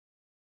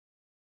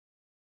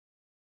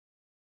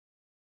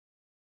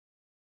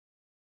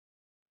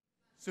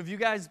So have you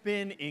guys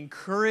been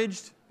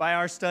encouraged by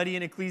our study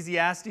in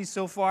Ecclesiastes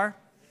so far?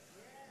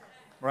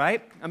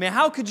 Right? I mean,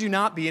 how could you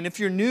not be? And if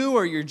you're new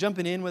or you're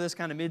jumping in with us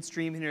kind of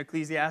midstream here in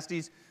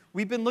Ecclesiastes,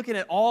 we've been looking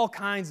at all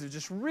kinds of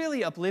just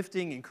really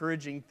uplifting,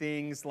 encouraging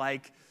things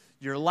like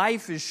your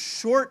life is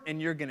short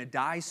and you're going to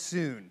die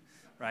soon,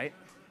 right?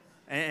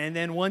 And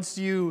then once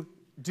you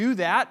do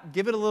that,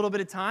 give it a little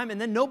bit of time,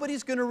 and then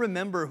nobody's going to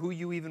remember who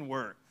you even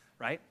were,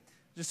 right?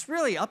 Just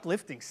really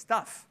uplifting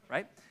stuff,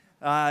 right?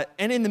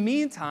 And in the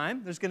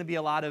meantime, there's going to be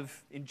a lot of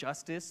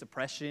injustice,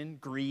 oppression,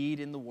 greed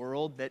in the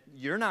world that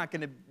you're not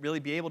going to really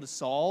be able to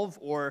solve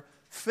or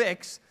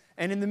fix.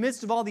 And in the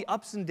midst of all the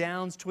ups and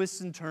downs,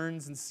 twists and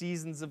turns, and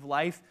seasons of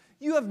life,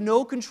 you have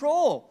no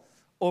control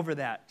over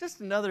that.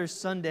 Just another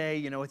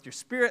Sunday, with your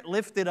spirit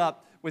lifted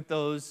up with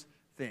those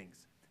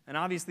things. And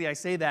obviously, I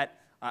say that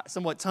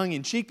somewhat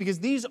tongue-in-cheek because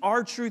these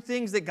are true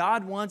things that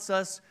God wants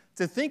us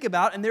to think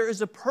about, and there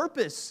is a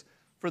purpose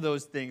for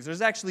those things.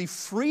 There's actually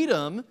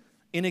freedom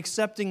in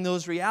accepting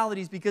those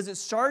realities because it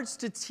starts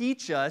to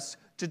teach us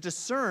to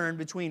discern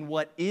between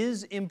what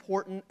is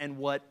important and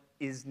what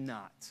is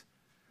not.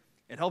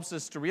 It helps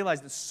us to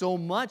realize that so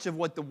much of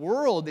what the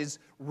world is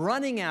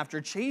running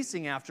after,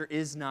 chasing after,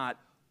 is not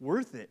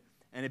worth it.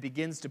 And it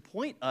begins to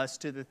point us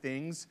to the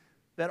things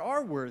that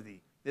are worthy,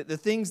 the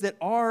things that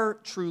are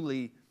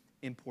truly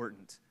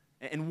important.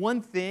 And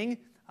one thing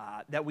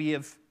that we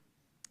have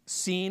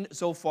seen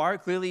so far,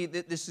 clearly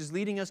this is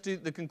leading us to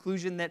the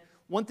conclusion that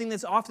one thing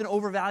that's often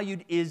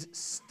overvalued is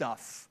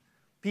stuff.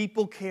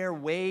 People care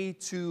way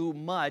too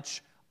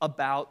much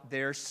about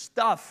their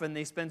stuff, and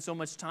they spend so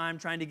much time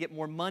trying to get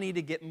more money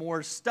to get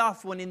more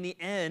stuff when in the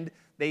end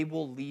they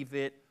will leave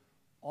it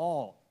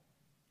all.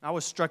 I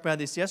was struck by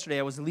this yesterday.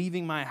 I was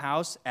leaving my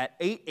house at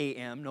 8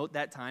 a.m., note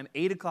that time,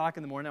 8 o'clock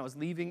in the morning. I was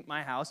leaving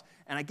my house,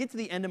 and I get to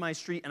the end of my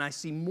street, and I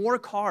see more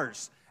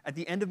cars at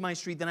the end of my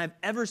street than I've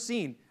ever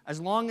seen as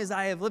long as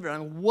I have lived here. I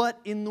mean, what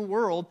in the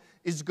world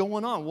is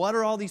going on? What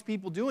are all these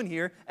people doing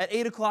here at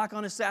 8 o'clock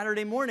on a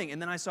Saturday morning?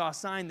 And then I saw a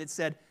sign that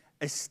said,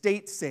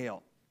 estate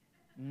sale,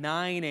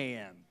 9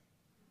 a.m.,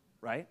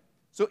 right?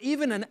 So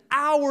even an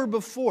hour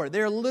before,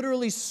 they're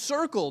literally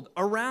circled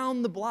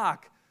around the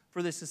block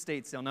for this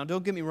estate sale. Now,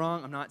 don't get me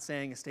wrong. I'm not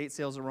saying estate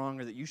sales are wrong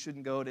or that you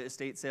shouldn't go to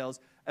estate sales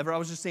ever. I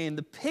was just saying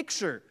the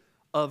picture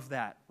of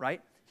that,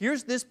 right?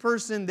 Here's this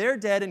person, they're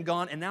dead and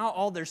gone, and now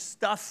all their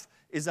stuff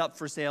is up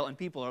for sale, and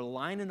people are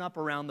lining up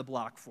around the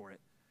block for it.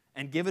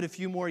 And give it a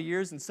few more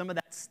years, and some of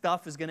that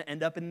stuff is going to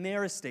end up in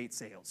their estate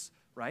sales,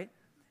 right?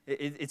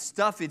 It's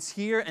stuff, it's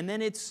here, and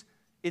then it's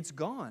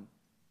gone.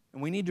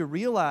 And we need to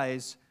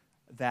realize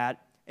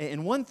that.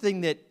 And one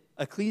thing that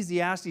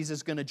Ecclesiastes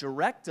is going to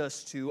direct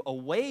us to,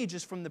 away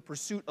just from the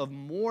pursuit of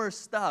more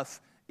stuff,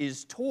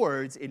 is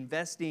towards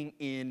investing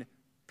in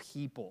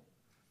people.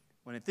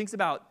 When it thinks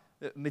about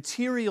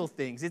material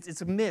things,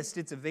 it's a mist,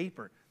 it's a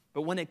vapor.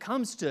 But when it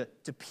comes to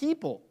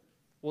people,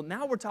 well,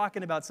 now we're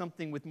talking about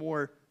something with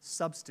more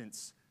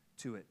substance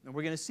to it. And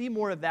we're going to see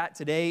more of that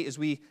today as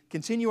we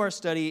continue our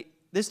study,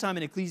 this time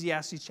in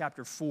Ecclesiastes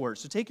chapter 4.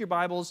 So take your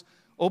Bibles,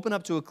 open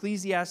up to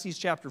Ecclesiastes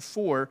chapter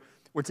 4,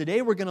 where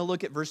today we're going to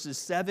look at verses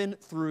 7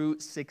 through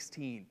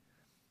 16.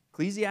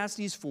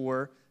 Ecclesiastes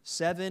 4,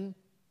 7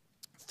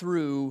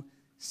 through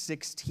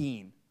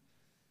 16.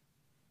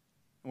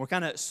 And we're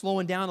kind of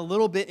slowing down a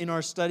little bit in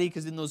our study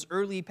because in those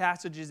early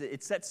passages,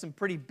 it sets some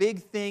pretty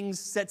big things,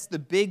 sets the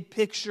big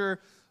picture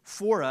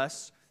for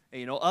us,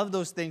 of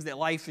those things, that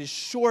life is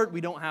short,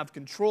 we don't have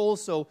control,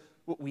 so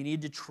we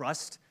need to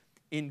trust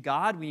in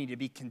God. We need to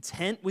be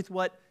content with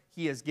what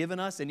He has given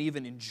us and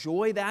even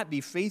enjoy that,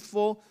 be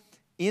faithful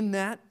in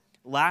that.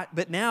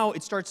 But now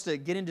it starts to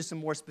get into some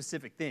more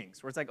specific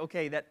things where it's like,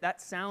 okay,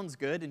 that sounds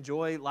good,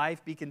 enjoy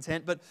life, be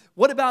content, but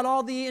what about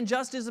all the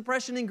injustice,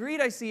 oppression, and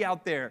greed I see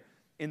out there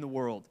in the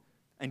world?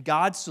 And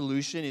God's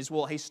solution is,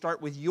 well, hey, start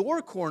with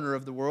your corner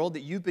of the world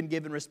that you've been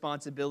given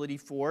responsibility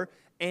for,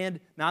 and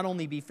not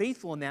only be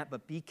faithful in that,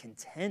 but be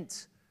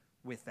content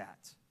with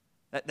that.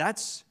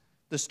 That's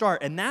the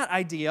start. And that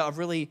idea of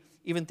really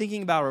even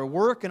thinking about our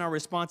work and our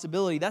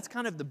responsibility, that's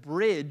kind of the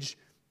bridge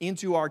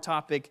into our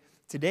topic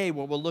today,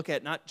 where we'll look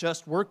at not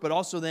just work, but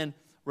also then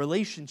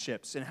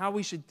relationships and how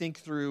we should think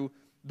through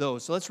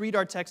those. So let's read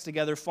our text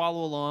together,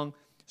 follow along,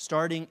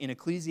 starting in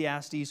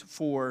Ecclesiastes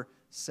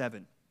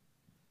 4:7.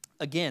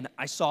 Again,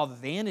 I saw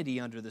vanity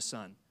under the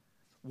sun,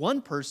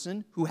 one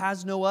person who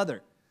has no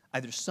other,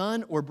 either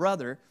son or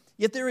brother,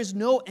 yet there is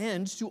no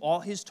end to all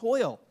his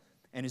toil,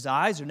 and his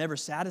eyes are never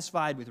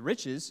satisfied with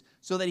riches,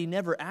 so that he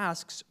never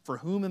asks, for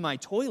whom am I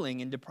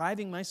toiling and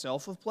depriving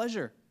myself of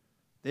pleasure?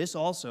 This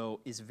also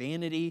is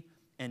vanity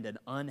and an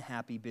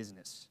unhappy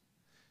business.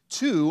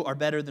 Two are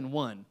better than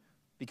one,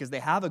 because they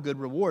have a good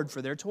reward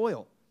for their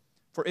toil.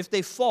 For if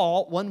they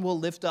fall, one will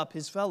lift up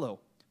his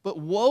fellow. But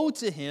woe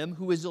to him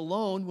who is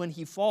alone when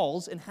he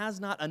falls and has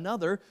not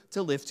another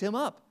to lift him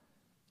up.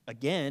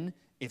 Again,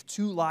 if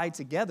two lie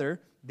together,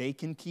 they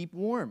can keep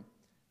warm.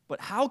 But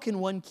how can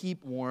one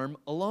keep warm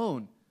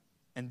alone?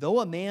 And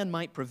though a man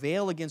might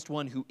prevail against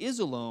one who is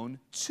alone,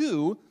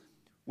 two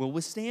will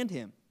withstand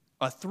him.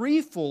 A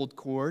threefold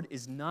cord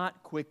is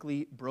not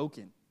quickly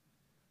broken.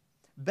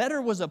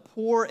 Better was a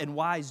poor and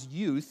wise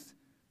youth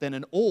than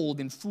an old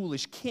and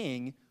foolish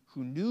king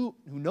who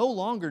no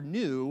longer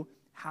knew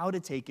how to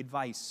take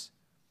advice.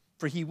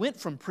 For he went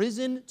from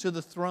prison to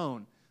the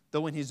throne,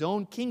 though in his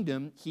own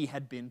kingdom he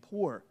had been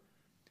poor.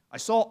 I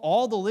saw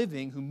all the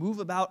living who move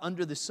about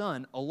under the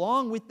sun,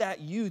 along with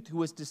that youth who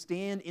was to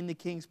stand in the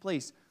king's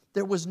place.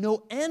 There was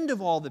no end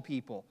of all the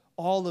people,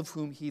 all of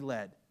whom he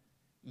led.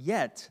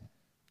 Yet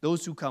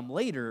those who come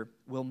later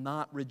will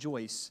not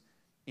rejoice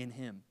in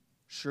him.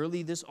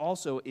 Surely this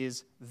also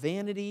is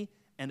vanity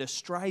and a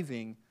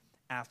striving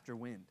after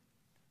wind.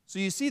 So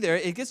you see there,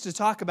 it gets to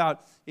talk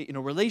about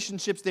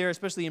relationships there,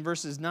 especially in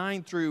verses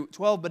 9 through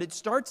 12, but it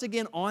starts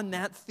again on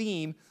that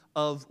theme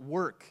of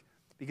work,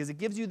 because it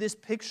gives you this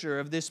picture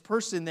of this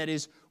person that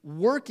is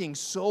working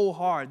so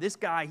hard. This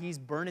guy, he's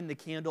burning the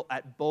candle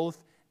at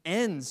both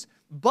ends,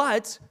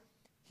 but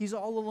he's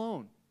all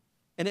alone.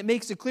 And it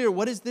makes it clear,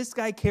 what does this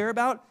guy care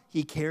about?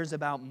 He cares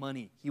about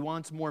money. He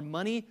wants more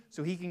money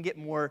so he can get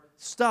more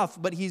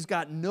stuff, but he's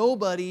got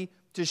nobody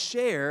to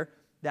share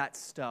that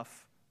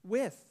stuff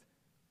with.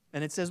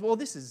 And it says, well,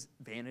 this is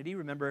vanity.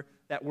 Remember,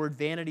 that word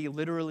vanity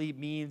literally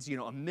means,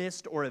 a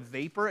mist or a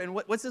vapor. And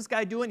what's this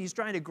guy doing? He's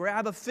trying to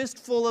grab a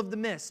fistful of the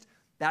mist.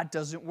 That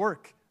doesn't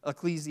work,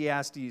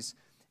 Ecclesiastes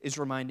is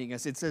reminding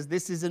us. It says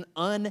this is an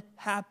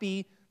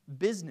unhappy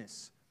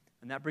business.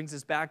 And that brings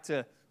us back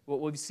to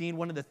what we've seen.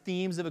 One of the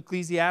themes of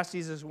Ecclesiastes,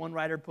 as one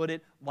writer put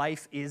it,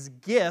 life is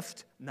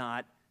gift,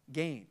 not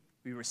gain.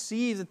 We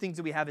receive the things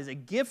that we have as a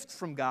gift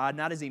from God,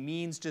 not as a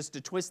means just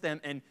to twist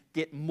them and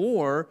get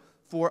more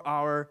for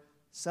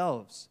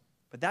ourselves.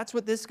 But that's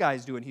what this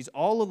guy's doing. He's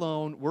all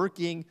alone,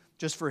 working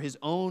just for his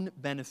own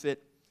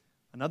benefit.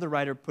 Another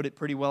writer put it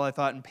pretty well, I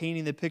thought, in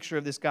painting the picture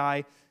of this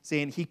guy,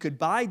 saying he could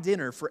buy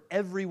dinner for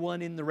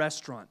everyone in the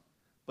restaurant,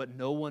 but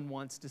no one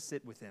wants to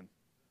sit with him.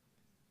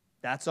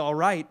 That's all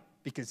right,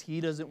 because he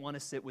doesn't want to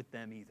sit with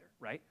them either,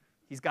 right?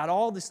 He's got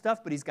all the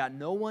stuff, but he's got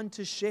no one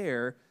to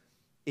share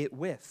it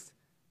with.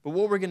 But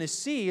what we're going to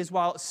see is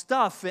while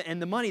stuff and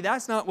the money,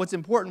 that's not what's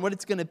important. What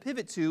it's going to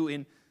pivot to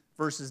in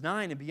verses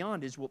 9 and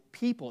beyond is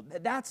people.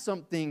 That's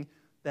something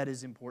that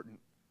is important.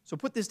 So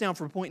put this down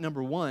for point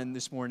number 1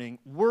 this morning.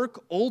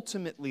 Work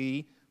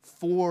ultimately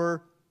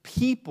for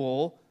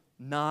people,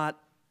 not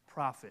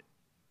profit.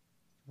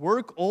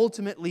 Work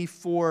ultimately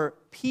for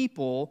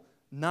people,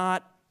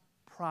 not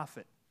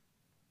profit.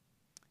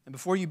 And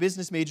before you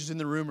business majors in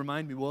the room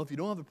remind me, well, if you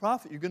don't have a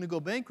profit, you're going to go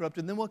bankrupt,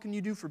 and then what can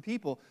you do for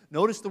people?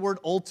 Notice the word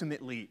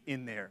ultimately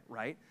in there,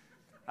 right?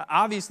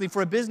 Obviously,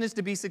 for a business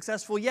to be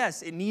successful,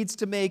 yes, it needs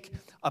to make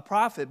a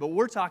profit, but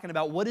we're talking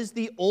about what is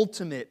the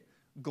ultimate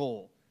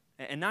goal.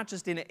 And not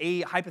just in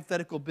a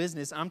hypothetical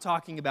business, I'm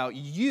talking about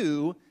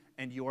you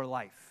and your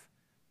life.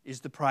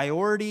 Is the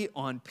priority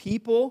on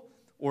people,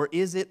 or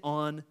is it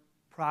on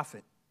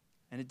profit?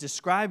 And it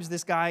describes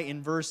this guy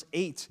in verse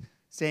 8,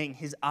 saying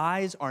his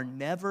eyes are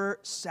never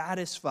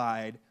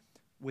satisfied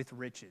with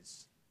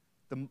riches.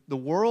 The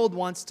world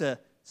wants to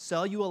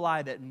sell you a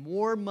lie that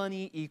more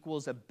money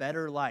equals a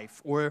better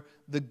life or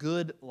the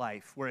good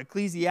life, where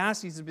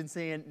Ecclesiastes has been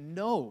saying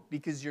no,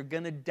 because you're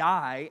going to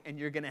die and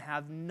you're going to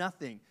have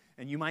nothing.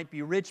 And you might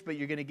be rich, but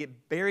you're going to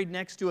get buried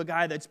next to a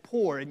guy that's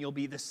poor and you'll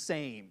be the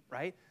same,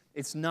 right?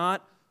 It's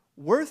not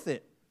worth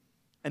it.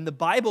 And the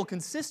Bible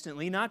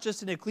consistently, not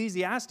just in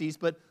Ecclesiastes,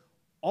 but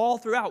all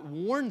throughout,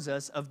 warns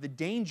us of the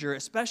danger,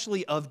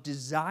 especially of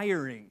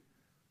desiring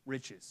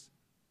riches.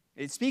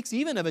 It speaks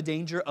even of a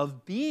danger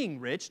of being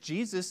rich.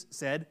 Jesus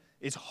said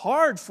it's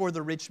hard for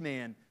the rich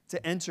man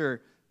to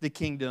enter the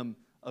kingdom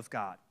of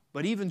God.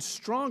 But even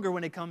stronger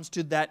when it comes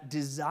to that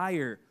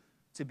desire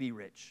to be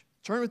rich.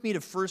 Turn with me to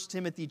 1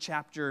 Timothy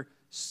chapter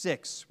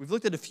 6. We've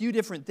looked at a few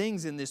different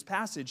things in this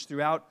passage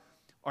throughout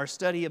our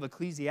study of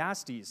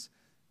Ecclesiastes.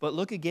 But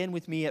look again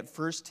with me at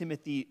 1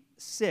 Timothy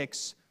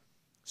 6,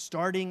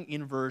 starting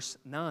in verse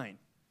 9.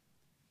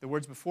 The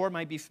words before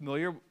might be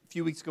familiar. A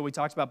few weeks ago we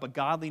talked about, but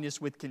godliness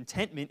with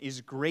contentment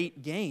is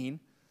great gain.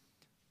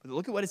 But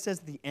look at what it says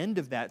at the end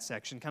of that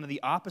section, kind of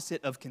the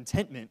opposite of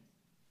contentment.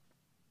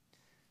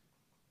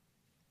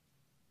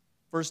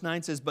 Verse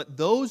 9 says, but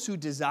those who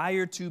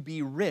desire to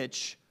be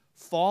rich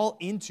fall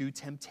into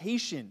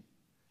temptation,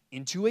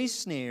 into a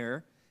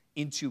snare,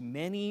 into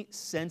many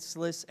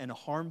senseless and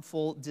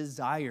harmful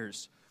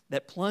desires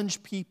that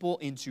plunge people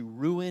into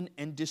ruin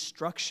and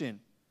destruction.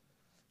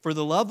 For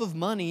the love of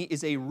money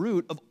is a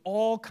root of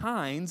all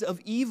kinds of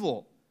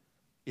evil.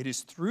 It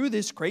is through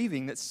this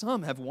craving that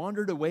some have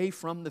wandered away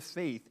from the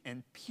faith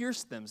and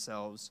pierced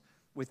themselves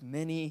with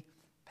many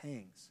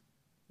pangs.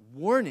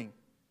 Warning,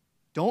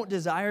 don't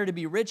desire to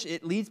be rich.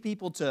 It leads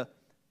people to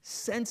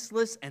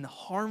senseless and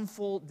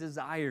harmful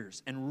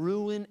desires and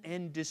ruin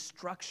and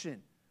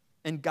destruction.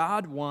 And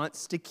God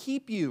wants to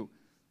keep you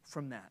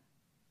from that.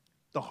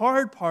 The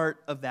hard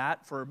part of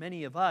that for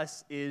many of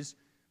us is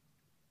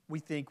we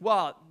think,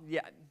 well,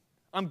 yeah,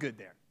 I'm good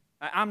there.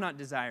 I'm not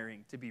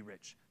desiring to be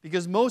rich.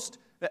 Because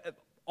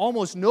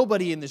almost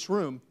nobody in this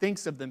room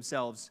thinks of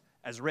themselves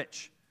as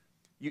rich.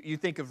 You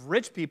think of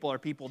rich people are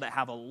people that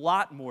have a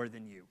lot more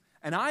than you.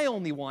 And I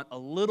only want a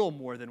little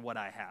more than what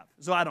I have.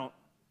 So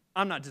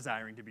I'm not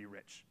desiring to be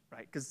rich,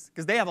 right?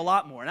 Because they have a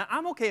lot more. And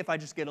I'm okay if I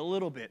just get a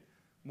little bit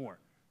more,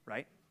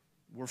 right?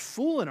 We're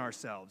fooling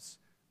ourselves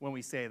when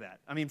we say that.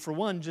 I mean, for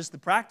one, just the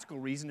practical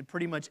reason that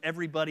pretty much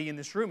everybody in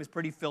this room is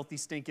pretty filthy,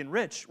 stinking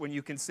rich when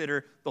you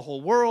consider the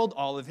whole world,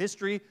 all of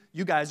history.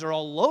 You guys are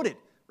all loaded,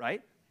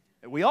 right?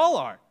 We all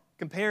are,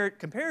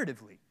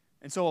 comparatively.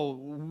 And so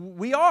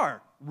we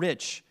are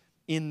rich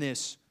in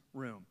this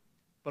room.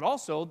 But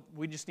also,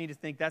 we just need to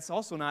think that's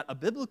also not a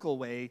biblical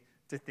way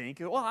to think,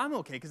 well, I'm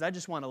okay because I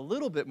just want a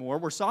little bit more,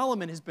 where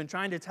Solomon has been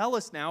trying to tell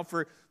us now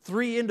for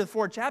 3 into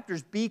 4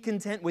 chapters, be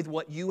content with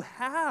what you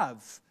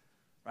have,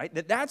 right?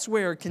 That's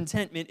where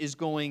contentment is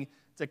going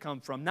to come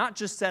from. Not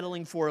just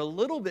settling for a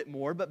little bit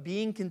more, but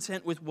being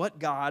content with what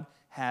God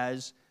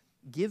has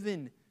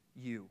given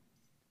you.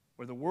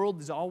 Where the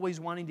world is always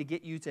wanting to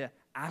get you to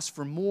ask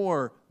for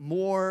more,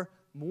 more,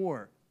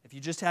 more. If you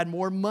just had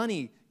more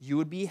money, you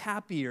would be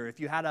happier.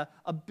 If you had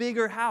a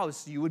bigger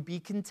house, you would be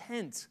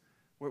content.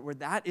 Where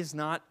that is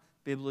not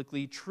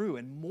biblically true.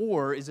 And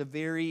more is a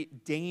very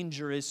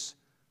dangerous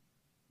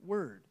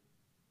word.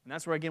 And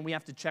that's where, again, we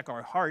have to check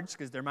our hearts,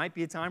 because there might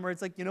be a time where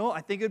it's like,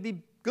 I think it would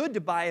be good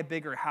to buy a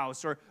bigger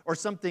house or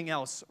something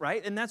else,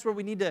 right? And that's where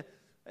we need to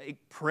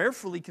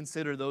prayerfully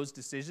consider those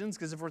decisions,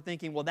 because if we're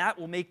thinking, well, that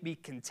will make me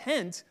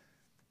content,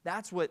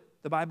 that's what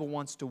the Bible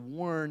wants to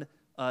warn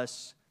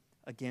us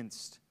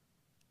against.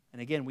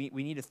 And again, we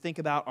need to think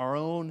about our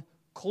own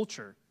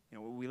culture.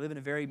 We live in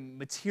a very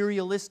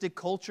materialistic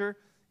culture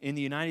in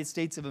the United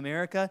States of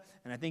America,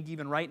 and I think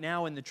even right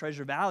now in the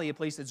Treasure Valley, a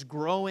place that's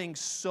growing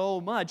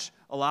so much,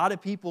 a lot of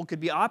people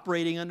could be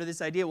operating under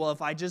this idea, well, if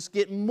I just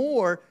get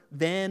more,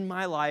 then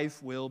my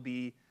life will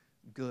be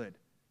good.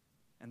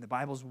 And the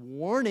Bible's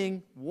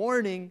warning,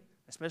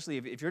 especially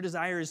if your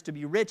desire is to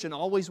be rich and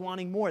always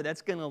wanting more,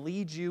 that's going to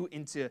lead you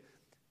into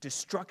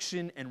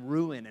destruction and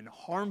ruin and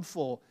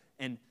harmful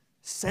and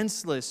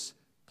senseless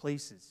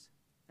places.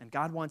 And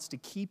God wants to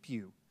keep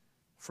you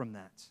from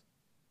that.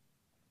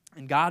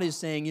 And God is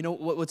saying,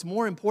 what's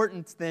more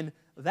important than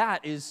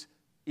that is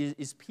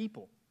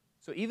people.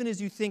 So even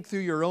as you think through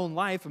your own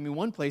life,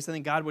 one place I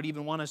think God would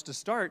even want us to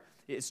start,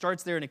 it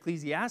starts there in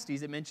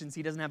Ecclesiastes. It mentions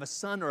he doesn't have a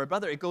son or a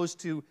brother. It goes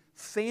to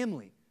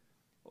family.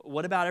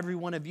 What about every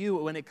one of you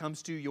when it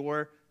comes to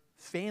your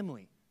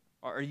family?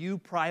 Are you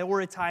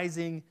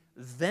prioritizing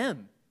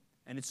them?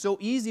 And it's so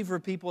easy for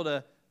people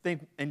to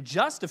think and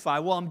justify,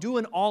 well, I'm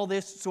doing all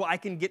this so I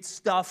can get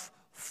stuff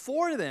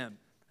for them.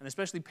 And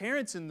especially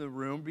parents in the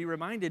room, be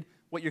reminded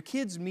what your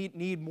kids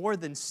need more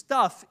than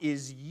stuff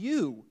is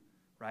you,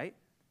 right?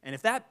 And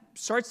if that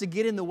starts to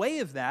get in the way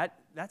of that,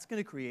 that's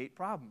going to create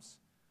problems.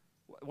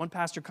 One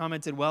pastor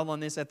commented well on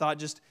this, I thought,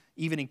 just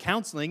even in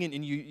counseling,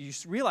 and you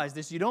realize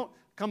this, you don't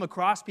come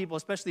across people,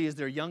 especially as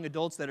they're young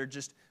adults, that are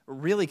just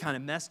really kind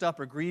of messed up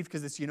or grieved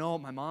because it's,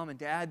 my mom and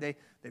dad, they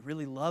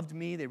really loved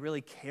me, they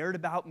really cared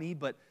about me,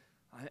 but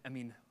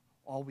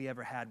all we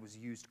ever had was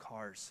used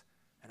cars.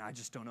 And I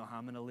just don't know how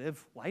I'm going to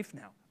live life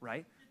now,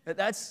 right?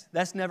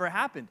 That's never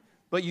happened.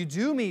 But you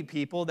do meet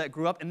people that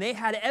grew up and they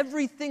had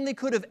everything they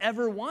could have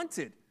ever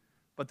wanted.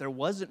 But there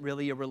wasn't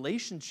really a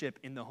relationship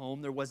in the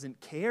home. There wasn't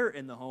care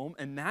in the home.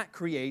 And that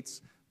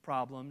creates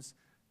problems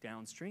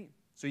downstream.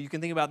 So you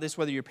can think about this,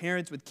 whether you're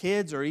parents with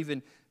kids or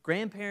even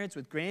grandparents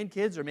with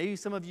grandkids, or maybe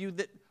some of you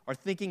that are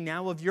thinking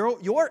now of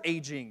your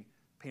aging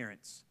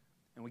parents.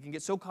 And we can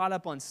get so caught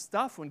up on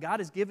stuff when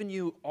God has given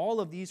you all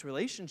of these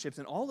relationships,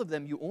 and all of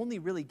them you only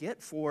really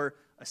get for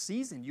a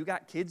season. You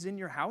got kids in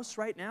your house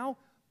right now,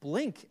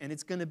 blink, and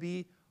it's going to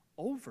be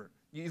over.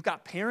 You've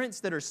got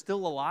parents that are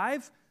still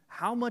alive.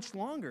 How much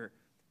longer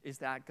is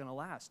that going to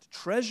last?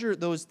 Treasure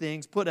those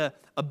things. Put a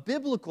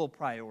biblical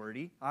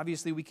priority.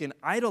 Obviously, we can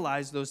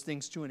idolize those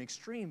things to an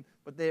extreme,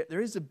 but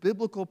there is a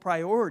biblical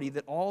priority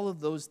that all of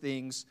those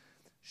things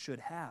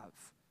should have.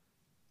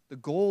 The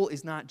goal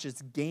is not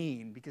just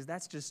gain, because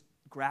that's just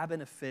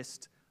grabbing a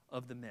fist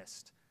of the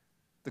mist.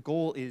 The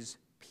goal is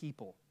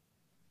people.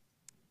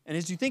 And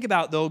as you think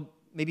about, though,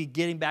 maybe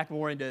getting back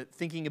more into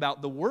thinking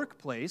about the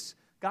workplace,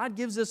 God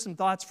gives us some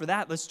thoughts for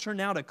that. Let's turn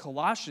now to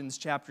Colossians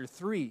chapter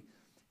 3.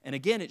 And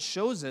again, it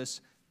shows us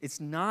it's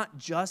not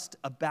just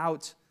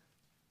about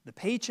the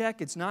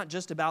paycheck. It's not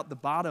just about the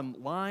bottom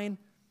line.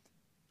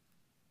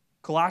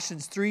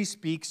 Colossians 3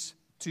 speaks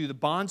to the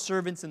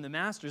bondservants and the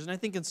masters. And I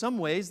think in some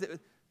ways that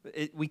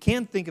we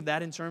can think of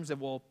that in terms of,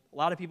 well, a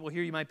lot of people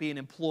here, you might be an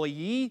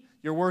employee,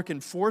 you're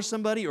working for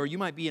somebody, or you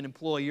might be an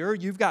employer.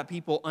 You've got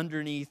people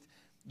underneath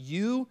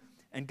you,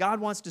 and God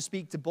wants to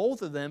speak to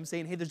both of them,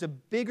 saying, hey, there's a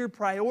bigger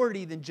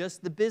priority than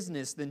just the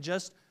business, than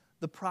just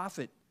the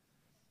profit.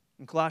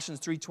 In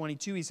Colossians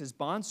 3:22, he says,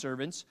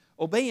 bondservants,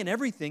 obey in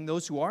everything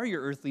those who are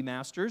your earthly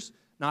masters,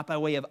 not by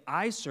way of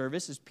eye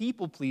service as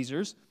people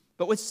pleasers,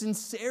 but with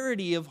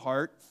sincerity of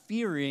heart,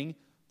 fearing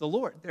the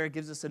Lord. There it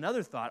gives us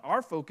another thought.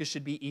 Our focus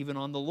should be even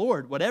on the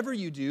Lord. Whatever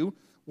you do,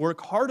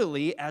 work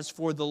heartily as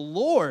for the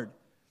Lord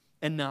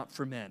and not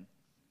for men,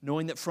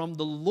 knowing that from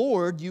the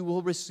Lord you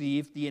will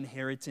receive the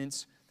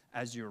inheritance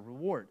as your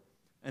reward.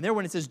 And there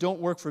when it says don't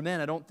work for men,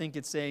 I don't think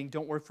it's saying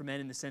don't work for men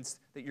in the sense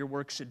that your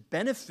work should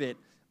benefit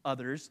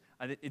others.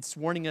 It's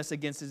warning us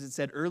against, as it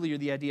said earlier,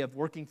 the idea of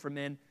working for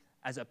men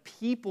as a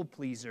people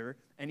pleaser,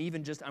 and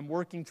even just I'm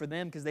working for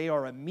them because they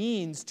are a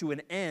means to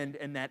an end,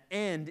 and that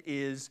end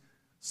is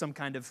some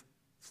kind of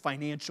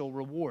financial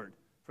reward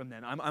from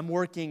them. I'm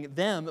working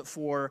them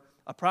for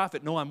a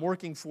profit. No, I'm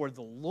working for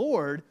the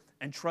Lord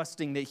and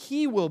trusting that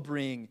He will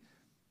bring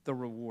the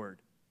reward.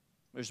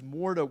 There's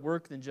more to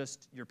work than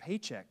just your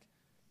paycheck.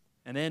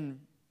 And then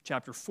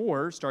chapter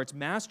 4 starts,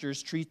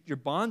 Masters, treat your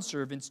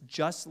bondservants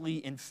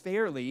justly and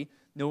fairly,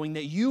 knowing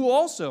that you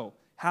also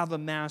have a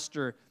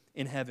master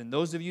in heaven.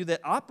 Those of you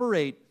that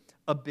operate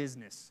a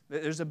business,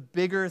 there's a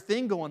bigger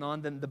thing going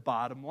on than the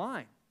bottom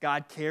line.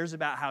 God cares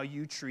about how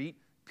you treat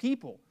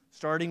people,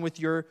 starting with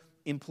your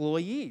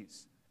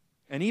employees.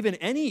 And even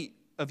any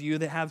of you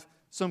that have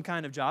some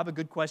kind of job, a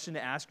good question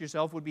to ask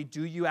yourself would be,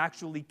 do you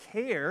actually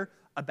care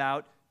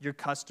about your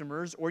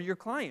customers or your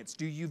clients?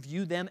 Do you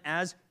view them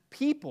as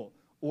people,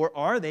 or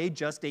are they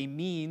just a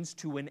means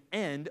to an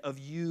end of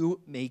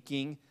you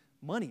making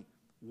money?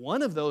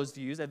 One of those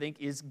views, I think,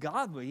 is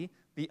godly.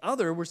 The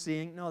other, we're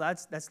seeing, no,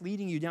 that's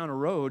leading you down a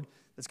road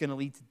that's going to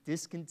lead to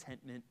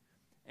discontentment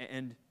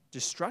and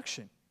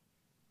destruction.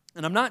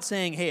 And I'm not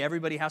saying, hey,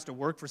 everybody has to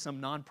work for some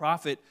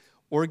nonprofit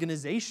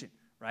organization,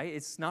 right?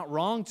 It's not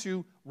wrong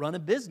to run a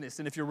business.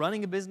 And if you're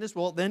running a business,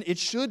 well, then it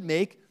should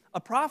make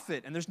a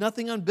profit. And there's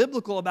nothing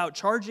unbiblical about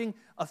charging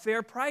a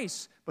fair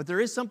price. But there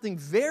is something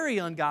very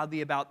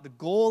ungodly about the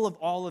goal of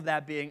all of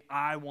that being,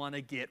 I want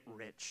to get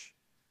rich.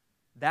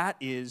 That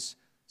is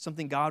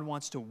something God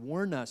wants to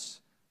warn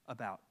us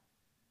about.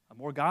 A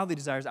more godly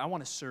desire is, I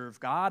want to serve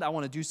God. I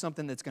want to do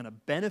something that's going to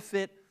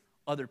benefit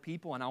other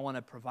people. And I want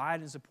to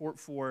provide and support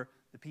for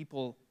the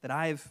people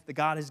that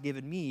God has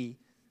given me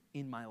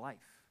in my life.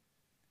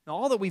 Now,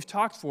 all that we've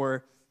talked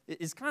for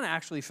is kind of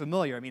actually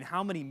familiar. I mean,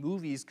 how many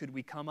movies could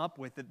we come up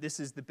with that this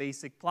is the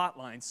basic plot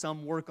line?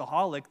 Some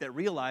workaholic that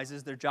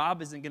realizes their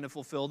job isn't going to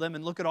fulfill them,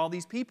 and look at all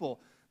these people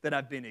that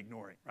I've been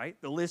ignoring, right?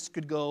 The list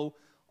could go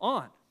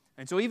on.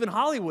 And so even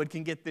Hollywood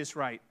can get this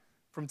right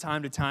from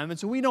time to time. And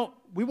so we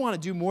want to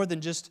do more than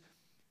just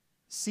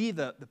see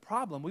the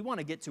problem. We want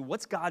to get to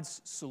what's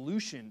God's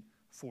solution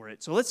for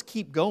it. So let's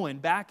keep going.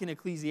 Back in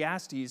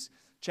Ecclesiastes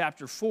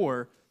chapter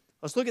 4,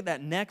 let's look at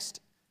that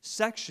next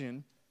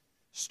section.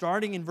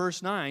 Starting in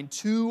verse 9,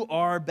 2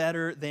 are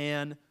better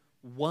than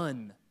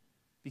 1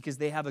 because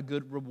they have a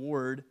good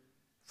reward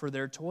for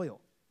their toil.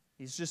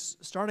 He's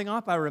just starting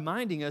off by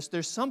reminding us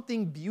there's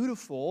something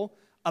beautiful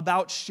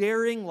about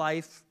sharing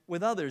life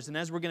with others. And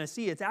as we're going to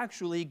see, it's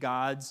actually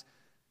God's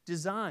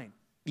design.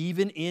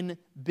 Even in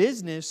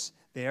business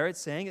there, it's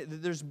saying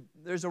that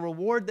there's a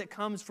reward that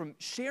comes from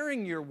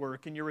sharing your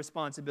work and your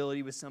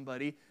responsibility with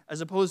somebody as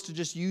opposed to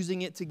just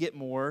using it to get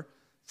more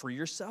for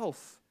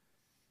yourself.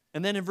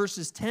 And then in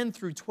verses 10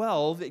 through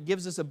 12, it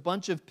gives us a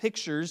bunch of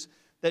pictures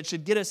that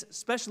should get us,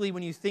 especially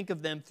when you think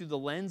of them through the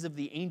lens of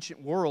the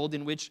ancient world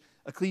in which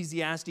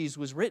Ecclesiastes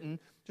was written,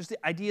 just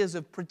the ideas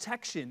of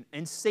protection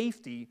and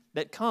safety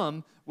that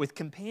come with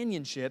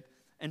companionship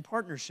and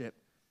partnership.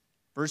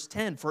 Verse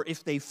 10, for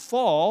if they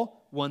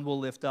fall, one will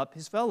lift up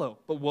his fellow,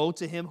 but woe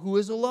to him who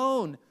is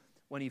alone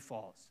when he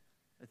falls.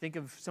 I think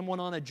of someone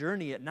on a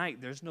journey at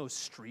night. There's no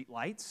street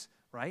lights.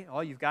 Right?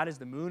 All you've got is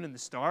the moon and the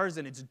stars,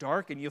 and it's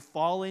dark, and you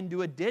fall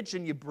into a ditch,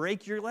 and you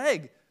break your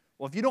leg.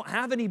 Well, if you don't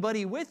have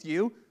anybody with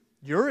you,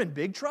 you're in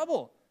big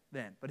trouble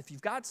then. But if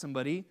you've got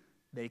somebody,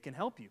 they can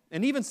help you.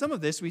 And even some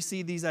of this, we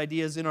see these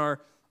ideas in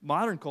our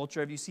modern culture.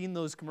 Have you seen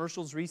those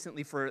commercials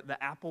recently for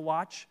the Apple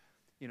Watch?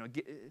 You know,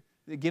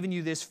 giving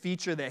you this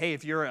feature that, hey,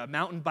 if you're a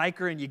mountain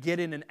biker and you get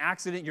in an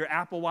accident, your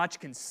Apple Watch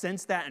can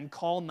sense that and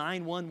call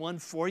 911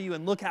 for you,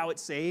 and look how it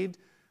saved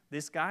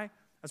this guy.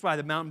 That's why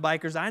the mountain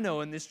bikers I know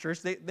in this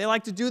church, they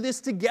like to do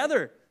this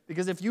together.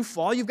 Because if you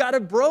fall, you've got a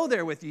bro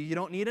there with you. You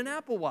don't need an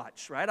Apple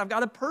Watch, right? I've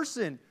got a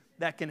person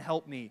that can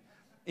help me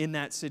in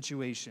that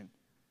situation.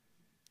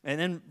 And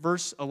then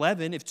verse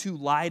 11, if 2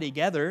 lie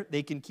together,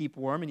 they can keep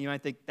warm. And you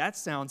might think, that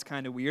sounds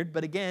kind of weird.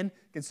 But again,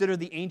 consider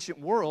the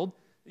ancient world.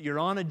 You're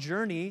on a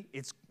journey.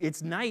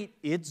 It's night.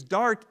 It's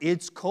dark.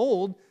 It's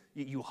cold.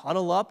 You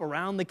huddle up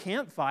around the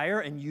campfire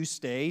and you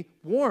stay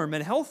warm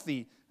and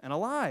healthy and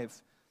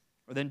alive.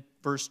 Or then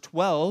verse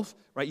 12,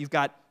 right, you've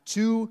got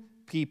 2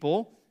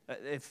 people.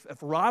 If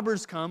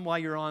robbers come while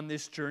you're on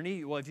this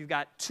journey, well, if you've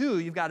got 2,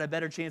 you've got a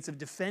better chance of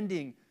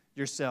defending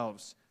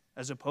yourselves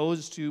as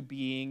opposed to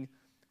being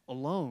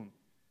alone.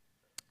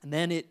 And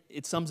then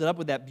it sums it up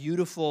with that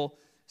beautiful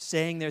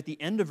saying there at the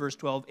end of verse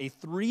 12, a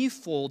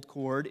 3-fold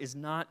cord is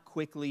not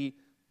quickly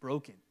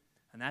broken.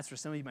 And that's where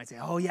some of you might say,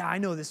 oh yeah, I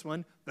know this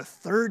one. The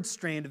 3rd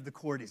strand of the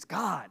cord is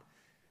God.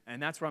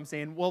 And that's where I'm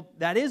saying, well,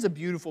 that is a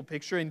beautiful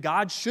picture, and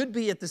God should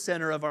be at the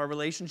center of our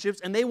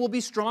relationships, and they will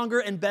be stronger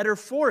and better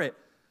for it.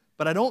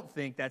 But I don't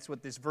think that's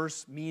what this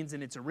verse means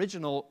in its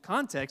original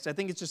context. I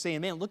think it's just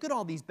saying, man, look at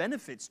all these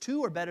benefits.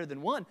 2 are better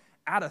than 1.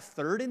 Add a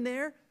 3rd in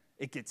there,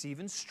 it gets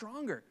even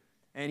stronger.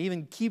 and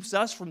even keeps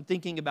us from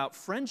thinking about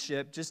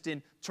friendship just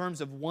in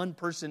terms of one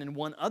person and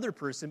one other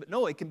person. But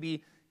no, it can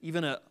be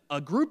even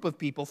a group of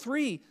people,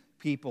 3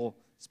 people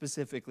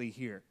specifically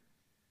here.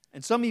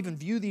 And some even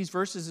view these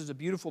verses as a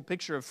beautiful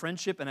picture of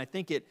friendship, and I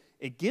think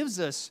it gives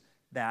us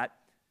that.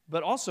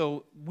 But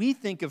also, we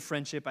think of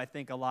friendship, I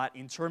think, a lot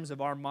in terms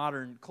of our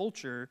modern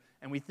culture,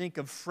 and we think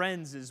of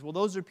friends as, well,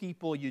 those are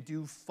people you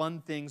do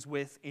fun things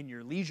with in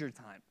your leisure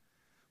time.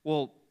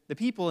 Well, the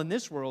people in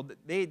this world,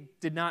 they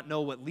did not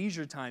know what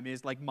leisure time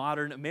is like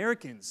modern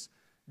Americans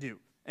do.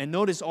 And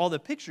notice all the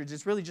pictures,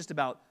 it's really just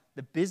about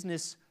the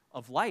business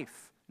of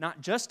life,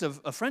 not just of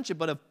friendship,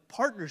 but of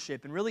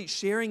partnership and really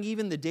sharing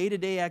even the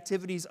day-to-day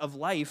activities of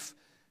life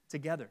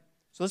together.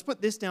 So let's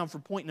put this down for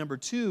point number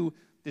 2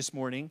 this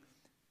morning.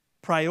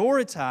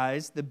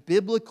 Prioritize the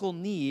biblical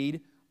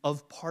need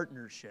of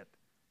partnership.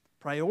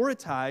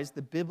 Prioritize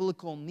the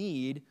biblical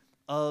need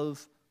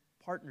of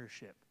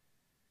partnership.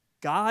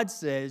 God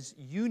says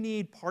you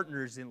need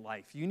partners in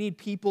life. You need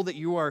people that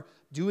you are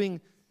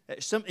doing,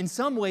 in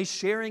some way,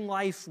 sharing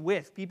life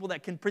with, people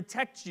that can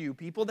protect you,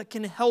 people that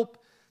can help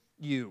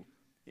you.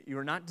 You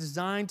are not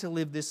designed to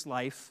live this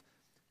life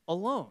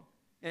alone.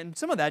 And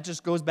some of that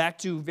just goes back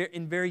to,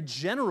 in very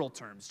general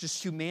terms,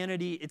 just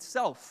humanity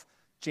itself.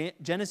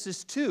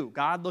 Genesis 2,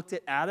 God looked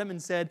at Adam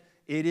and said,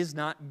 it is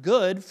not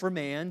good for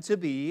man to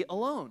be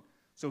alone.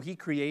 So he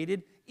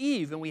created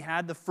Eve, and we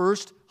had the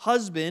first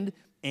husband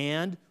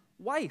and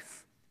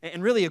wife.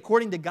 And really,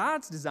 according to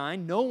God's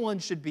design, no one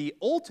should be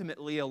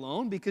ultimately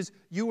alone because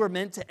you were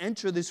meant to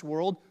enter this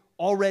world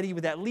already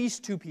with at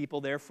least 2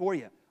 people there for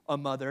you, a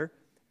mother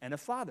and a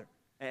father.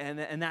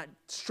 And that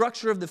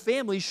structure of the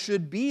family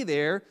should be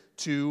there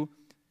to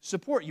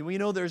support you. We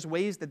know there's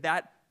ways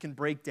that can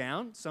break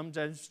down,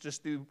 sometimes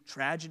just through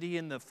tragedy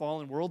in the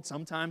fallen world,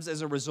 sometimes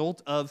as a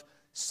result of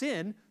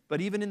sin.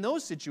 But even in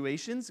those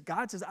situations,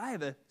 God says, I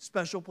have a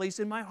special place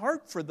in my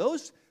heart for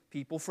those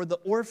people, for the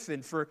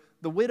orphan, for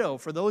the widow,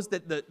 for those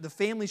that the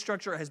family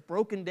structure has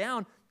broken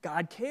down.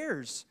 God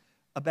cares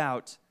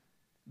about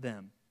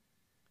them.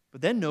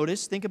 But then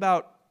think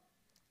about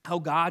how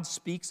God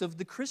speaks of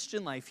the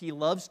Christian life. He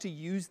loves to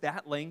use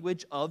that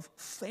language of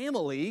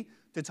family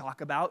to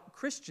talk about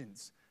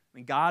Christians. I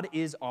mean, God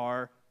is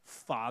our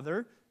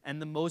Father,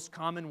 and the most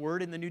common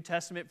word in the New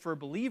Testament for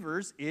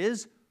believers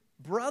is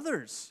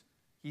brothers.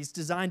 He's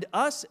designed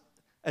us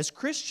as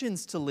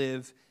Christians to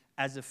live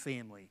as a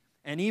family.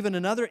 And even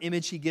another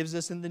image he gives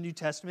us in the New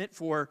Testament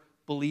for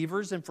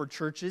believers and for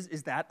churches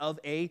is that of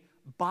a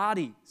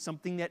body,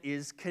 something that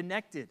is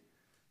connected.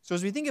 So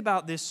as we think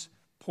about this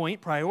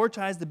point,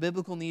 prioritize the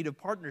biblical need of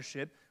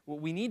partnership,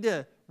 we need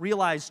to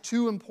realize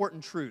 2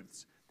 important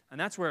truths. And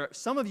that's where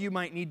some of you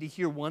might need to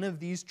hear one of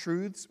these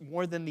truths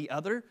more than the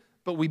other,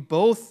 but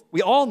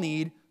we all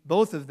need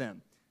both of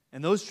them.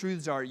 And those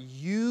truths are,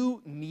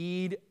 you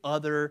need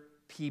other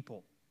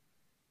people.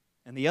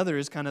 And the other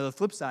is kind of the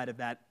flip side of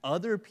that.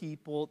 Other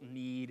people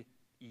need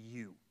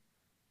you.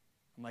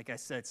 And like I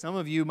said, some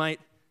of you might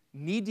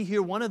need to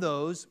hear one of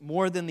those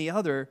more than the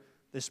other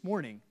this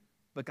morning.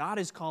 But God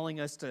is calling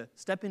us to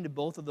step into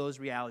both of those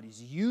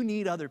realities. You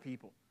need other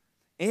people.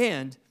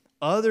 And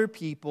other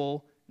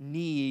people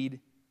need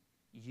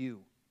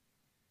you.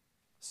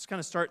 Let's kind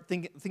of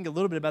think a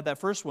little bit about that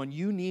first one.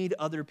 You need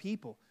other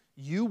people.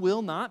 You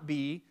will not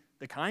be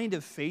the kind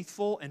of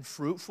faithful and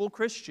fruitful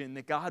Christian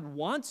that God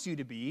wants you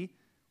to be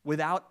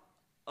without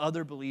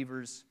other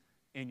believers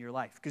in your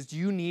life, because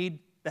you need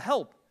the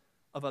help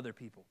of other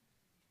people.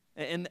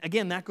 And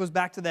again, that goes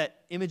back to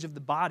that image of the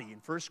body.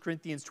 In 1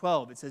 Corinthians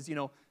 12, it says,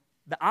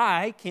 the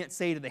eye can't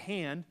say to the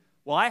hand,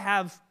 well, I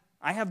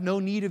have no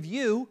need of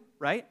you,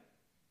 right?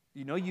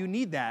 You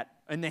need that.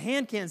 And the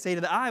hand can't say to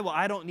the eye, well,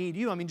 I don't need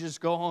you. I mean,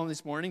 just go home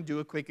this morning, do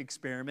a quick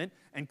experiment,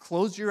 and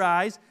close your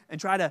eyes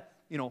and try to,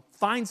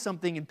 find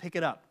something and pick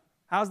it up.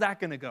 How's that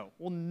going to go?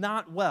 Well,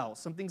 not well.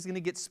 Something's going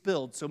to get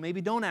spilled, so maybe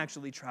don't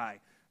actually try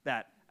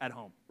that at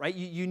home, right?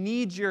 You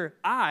need your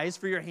eyes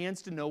for your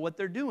hands to know what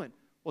they're doing.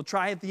 Well,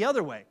 try it the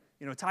other way.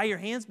 Tie your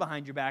hands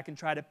behind your back and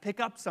try to pick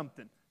up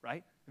something,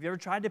 right? Have you ever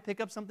tried to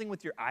pick up something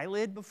with your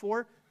eyelid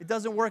before? It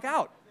doesn't work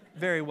out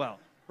very well,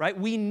 right?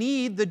 We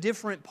need the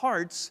different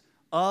parts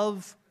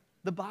of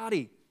the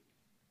body.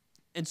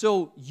 And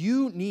so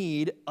you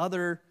need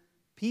other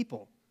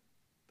people.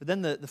 But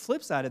then the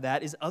flip side of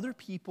that is other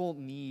people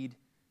need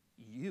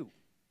you.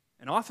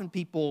 And often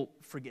people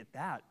forget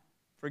that.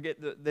 Forget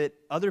that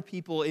other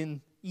people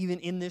even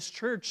in this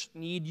church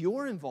need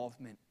your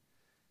involvement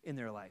in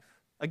their life.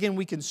 Again,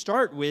 we can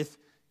start with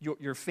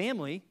your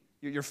family,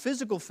 your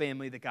physical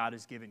family that God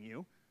has given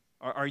you.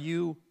 Are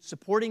you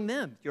supporting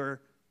them? Your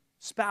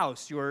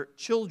spouse, your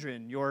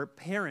children, your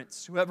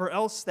parents, whoever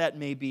else that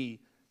may be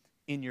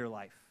in your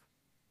life.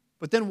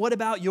 But then what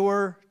about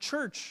your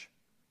church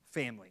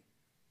family?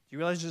 Do you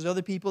realize there's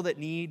other people that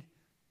need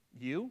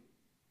you?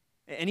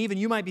 And even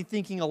you might be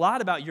thinking a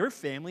lot about your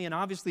family, and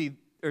obviously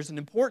there's an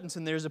importance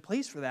and there's a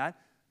place for that,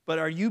 but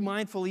are you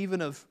mindful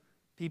even of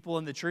people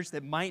in the church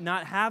that might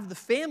not have the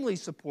family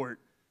support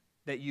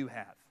that you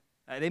have?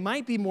 They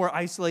might be more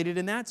isolated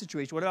in that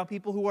situation. What about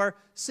people who are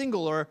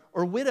single or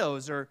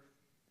widows or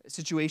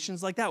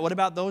situations like that? What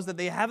about those that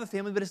they have a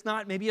family, but it's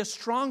not maybe a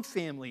strong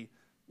family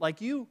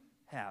like you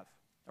have?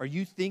 Are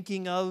you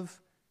thinking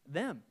of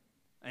them?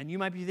 And you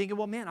might be thinking,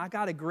 well, man, I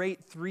got a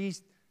great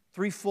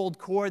threefold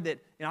cord that,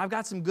 I've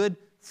got some good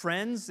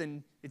friends,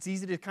 and it's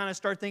easy to kind of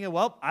start thinking,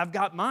 well, I've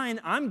got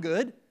mine, I'm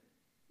good.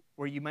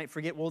 Or you might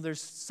forget, well,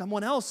 there's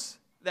someone else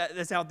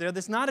that's out there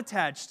that's not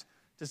attached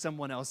to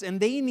someone else, and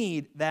they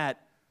need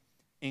that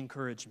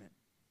encouragement.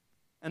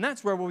 And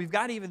that's where we've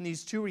got even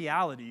these two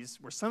realities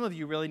where some of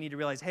you really need to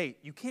realize, hey,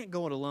 you can't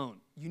go it alone.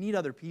 You need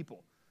other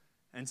people.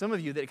 And some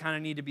of you that kind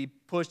of need to be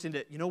pushed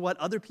into, you know what,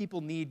 other people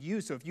need you.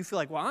 So if you feel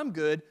like, well, I'm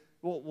good,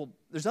 well,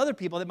 there's other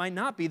people that might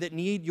not be that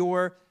need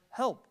your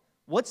help.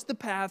 What's the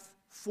path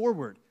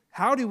forward?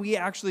 How do we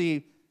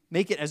actually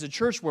make it as a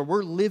church where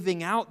we're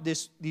living out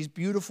these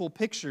beautiful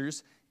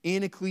pictures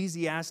in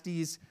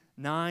Ecclesiastes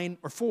 9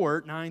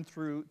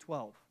 through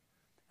 12?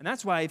 And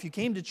that's why if you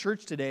came to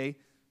church today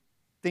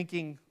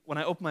thinking, when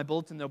I open my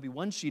bulletin, there'll be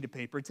one sheet of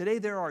paper, today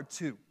there are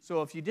two.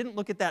 So if you didn't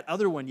look at that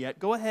other one yet,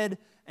 go ahead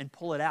and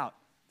pull it out.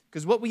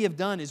 Because what we have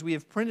done is we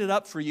have printed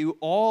up for you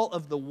all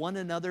of the one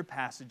another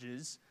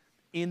passages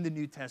in the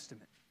New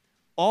Testament.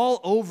 All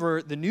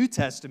over the New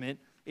Testament,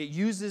 it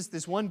uses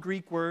this one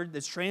Greek word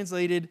that's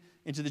translated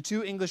into the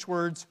two English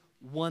words,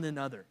 one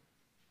another.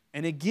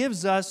 And it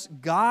gives us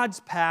God's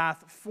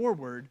path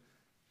forward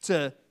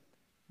to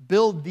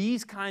build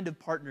these kind of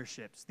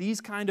partnerships,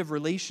 these kind of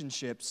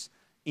relationships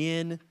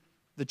in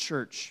the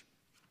church.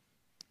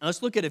 Now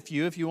let's look at a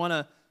few. If you want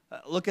to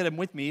look at them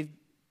with me,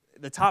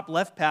 the top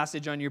left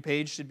passage on your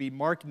page should be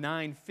Mark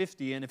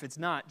 9:50, and if it's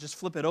not, just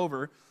flip it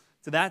over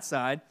to that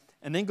side,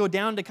 and then go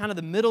down to kind of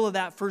the middle of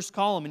that first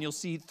column, and you'll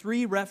see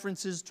 3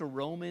 references to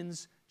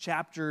Romans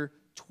chapter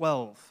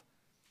 12.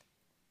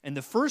 And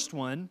the first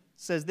one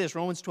says this,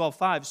 Romans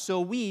 12:5, so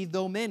we,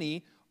 though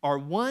many, are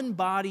one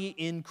body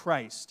in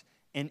Christ,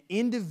 and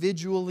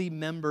individually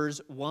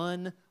members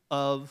one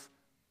of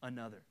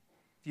another.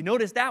 If you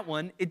notice that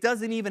one, it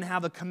doesn't even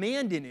have a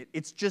command in it.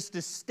 It's just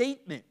a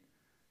statement.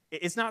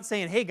 It's not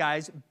saying, hey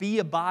guys, be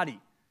a body.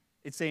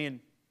 It's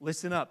saying,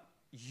 listen up,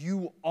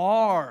 you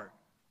are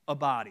a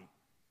body.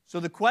 So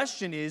the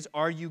question is,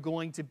 are you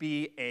going to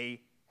be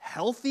a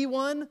healthy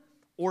one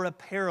or a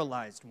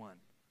paralyzed one?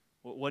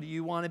 What do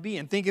you want to be?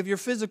 And think of your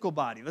physical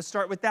body. Let's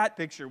start with that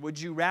picture. Would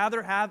you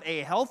rather have a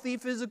healthy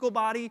physical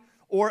body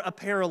or a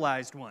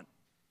paralyzed one?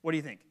 What do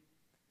you think?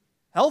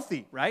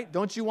 Healthy, right?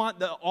 Don't you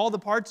want all the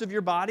parts of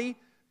your body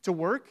to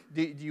work?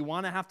 Do you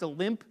want to have to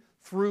limp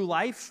through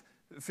life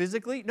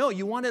physically? No,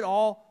 you want it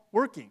all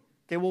working.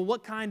 Okay, well,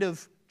 what kind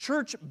of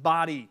church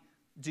body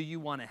do you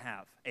want to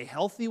have? A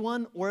healthy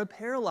one or a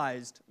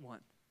paralyzed one?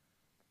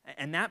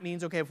 And that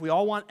means, okay, if we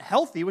all want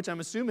healthy, which I'm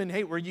assuming,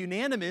 hey, we're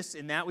unanimous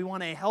in that we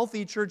want a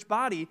healthy church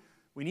body,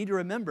 we need to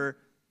remember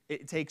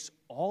it takes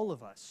all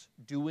of us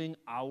doing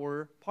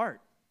our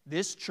part.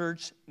 This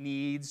church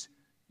needs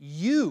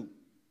you.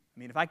 I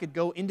mean, if I could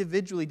go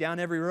individually down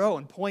every row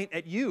and point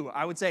at you,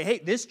 I would say, hey,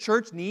 this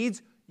church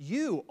needs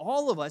you,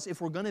 all of us, if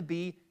we're going to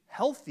be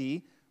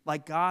healthy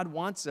like God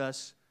wants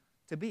us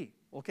to be.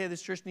 Okay,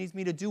 this church needs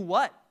me to do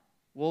what?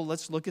 Well,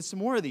 let's look at some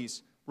more of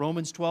these.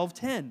 Romans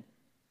 12:10.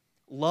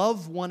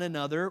 Love one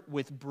another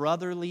with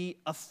brotherly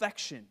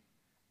affection.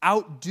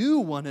 Outdo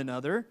one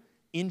another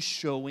in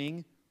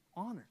showing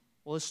honor.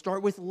 Well, let's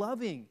start with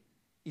loving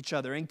each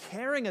other and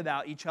caring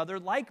about each other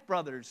like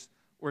brothers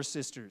or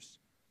sisters.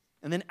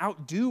 And then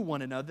outdo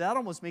one another. That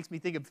almost makes me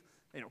think of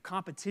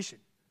competition.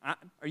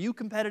 Are you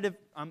competitive?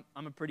 I'm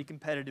a pretty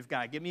competitive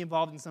guy. Get me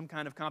involved in some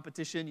kind of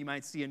competition. You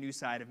might see a new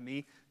side of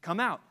me come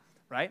out,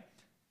 right?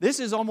 This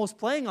is almost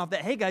playing off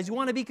that, hey guys, you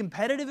want to be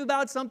competitive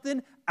about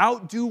something?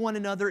 Outdo one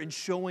another in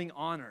showing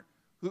honor.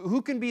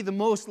 Who can be the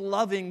most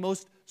loving,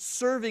 most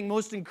serving,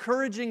 most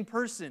encouraging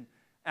person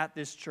at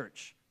this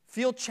church?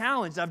 Feel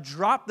challenged. I've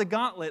dropped the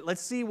gauntlet.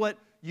 Let's see what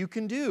you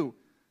can do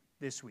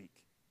this week.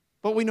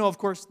 But we know, of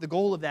course, the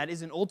goal of that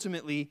isn't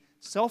ultimately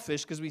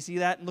selfish, because we see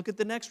that and look at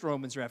the next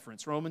Romans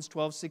reference, Romans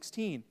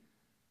 12:16.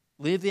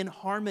 Live in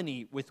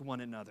harmony with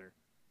one another.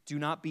 Do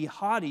not be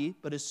haughty,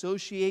 but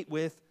associate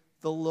with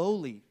the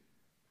lowly.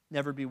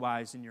 Never be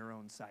wise in your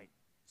own sight.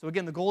 So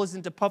again, the goal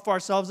isn't to puff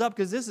ourselves up,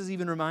 because this is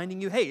even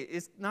reminding you, hey,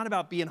 it's not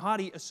about being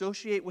haughty.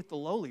 Associate with the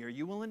lowly. Are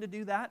you willing to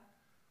do that?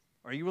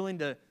 Are you willing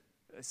to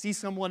see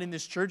someone in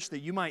this church that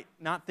you might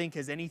not think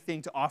has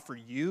anything to offer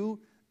you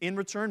in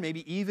return,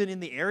 maybe even in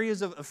the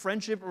areas of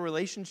friendship or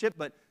relationship,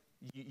 but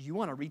you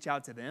want to reach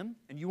out to them,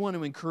 and you want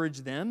to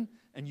encourage them,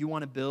 and you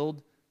want to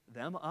build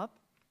them up?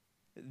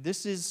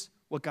 This is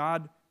what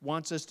God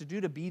wants us to do,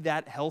 to be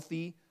that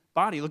healthy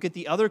body. Look at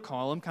the other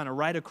column, kind of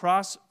right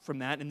across from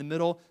that in the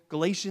middle,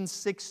 Galatians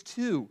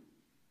 6:2.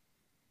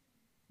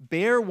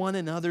 Bear one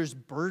another's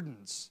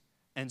burdens,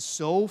 and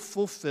so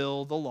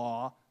fulfill the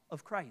law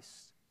of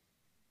Christ.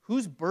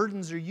 Whose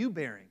burdens are you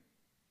bearing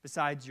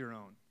besides your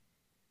own?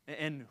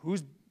 And who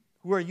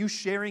are you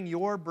sharing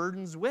your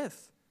burdens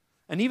with?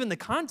 And even the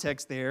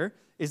context there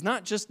is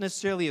not just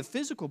necessarily of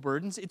physical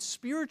burdens, it's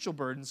spiritual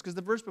burdens. Because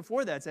the verse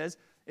before that says,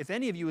 if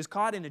any of you is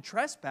caught in a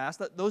trespass,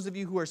 let those of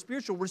you who are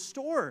spiritual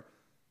restore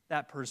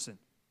that person.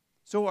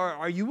 So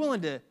are you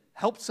willing to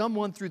help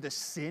someone through the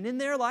sin in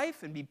their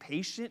life and be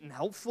patient and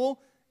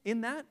helpful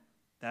in that?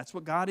 That's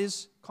what God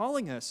is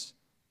calling us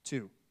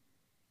to.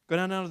 Go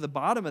down to the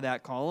bottom of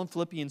that column,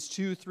 Philippians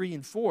 2, 3,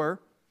 and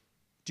 4.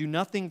 Do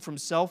nothing from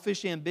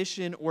selfish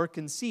ambition or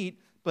conceit,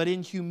 but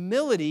in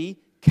humility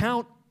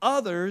count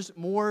others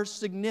more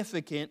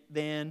significant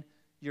than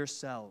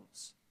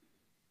yourselves.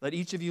 Let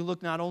each of you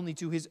look not only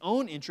to his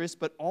own interests,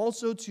 but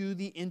also to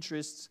the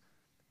interests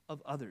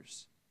of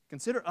others.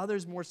 Consider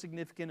others more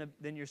significant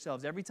than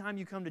yourselves. Every time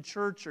you come to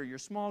church or your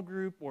small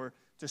group or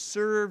to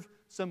serve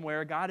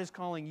somewhere, God is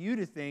calling you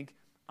to think,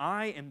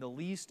 I am the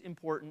least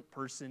important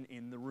person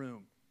in the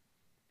room.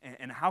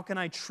 And how can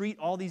I treat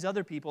all these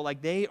other people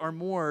like they are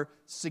more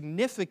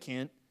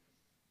significant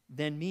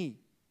than me?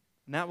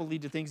 And that will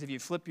lead to things, if you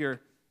flip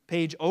your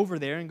page over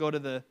there and go to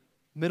the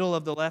middle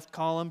of the left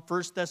column,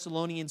 1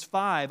 Thessalonians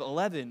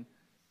 5:11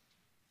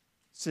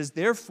 says,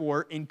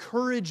 therefore,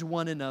 encourage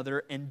one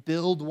another and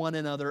build one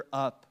another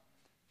up,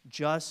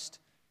 just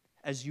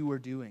as you are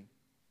doing.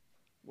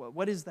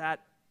 What does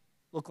that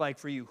look like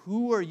for you?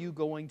 Who are you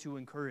going to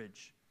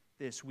encourage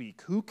this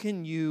week? Who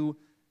can you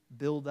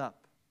build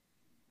up?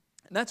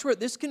 And that's where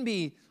this can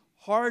be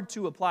hard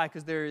to apply,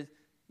 because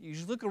you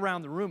just look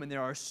around the room and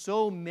there are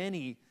so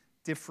many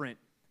different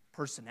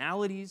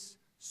personalities,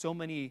 so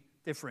many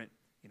different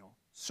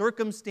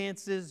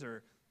circumstances,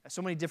 or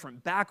so many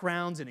different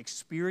backgrounds and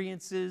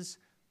experiences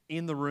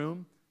in the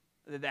room.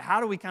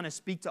 How do we kind of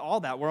speak to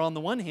all that? Where on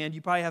the one hand,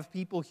 you probably have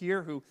people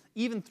here who,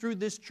 even through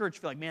this church,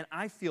 feel like, man,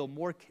 I feel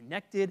more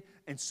connected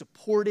and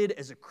supported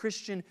as a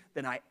Christian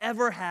than I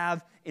ever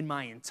have in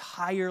my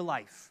entire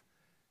life.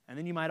 And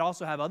then you might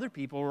also have other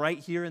people right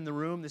here in the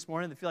room this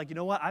morning that feel like, you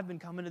know what, I've been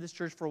coming to this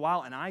church for a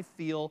while and I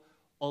feel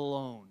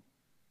alone.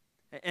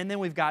 And then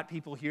we've got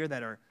people here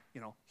that are,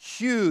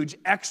 huge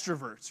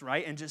extroverts,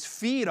 right? And just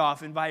feed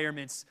off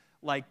environments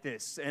like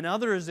this. And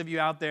others of you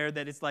out there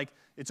that it's like,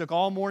 it took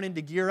all morning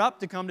to gear up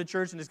to come to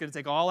church, and it's going to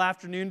take all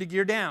afternoon to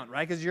gear down,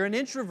 right? Because you're an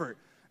introvert.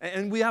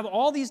 And we have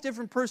all these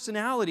different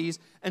personalities.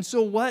 And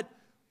so what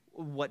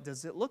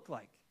does it look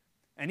like?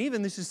 And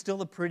even this is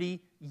still a pretty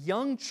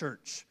young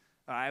church.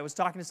 I was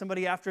talking to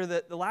somebody after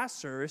the last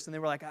service, and they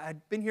were like,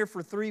 I'd been here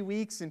for 3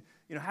 weeks and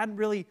hadn't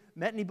really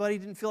met anybody,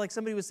 didn't feel like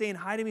somebody was saying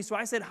hi to me, so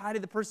I said hi to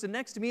the person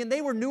next to me, and they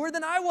were newer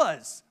than I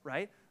was,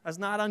 right? That's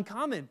not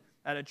uncommon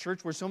at a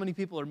church where so many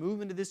people are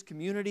moving to this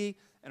community,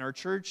 and our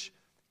church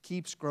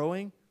keeps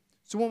growing.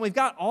 So when we've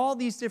got all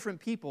these different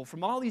people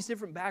from all these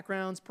different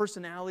backgrounds,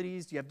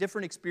 personalities, you have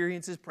different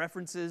experiences,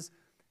 preferences,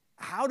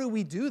 how do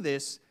we do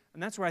this?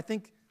 And that's where I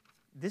think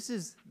this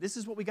is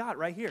what we got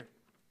right here,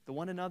 the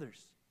one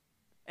another's.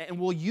 And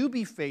will you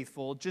be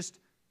faithful just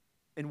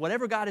in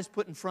whatever God has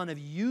put in front of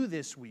you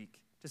this week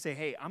to say,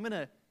 hey, I'm going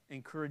to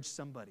encourage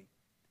somebody,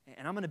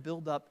 and I'm going to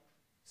build up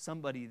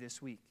somebody this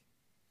week.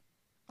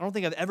 I don't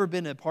think I've ever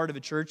been a part of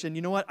a church, and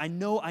you know what? I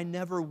know I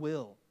never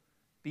will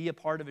be a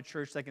part of a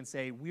church that can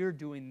say, we're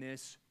doing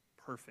this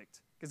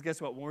perfect. Because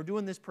guess what? When we're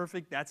doing this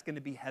perfect, that's going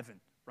to be heaven,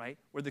 right?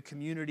 Where the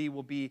community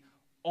will be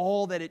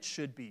all that it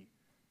should be.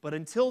 But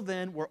until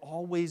then, we're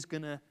always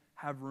going to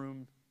have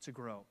room to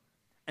grow.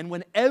 And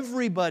when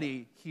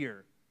everybody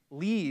here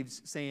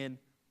leaves saying,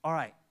 all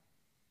right,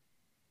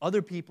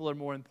 other people are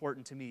more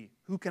important to me.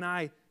 Who can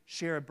I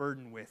share a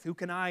burden with? Who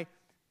can I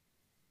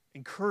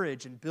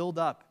encourage and build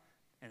up?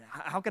 And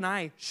how can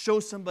I show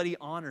somebody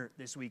honor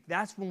this week?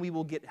 That's when we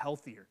will get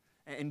healthier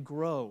and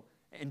grow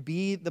and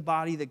be the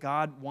body that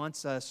God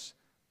wants us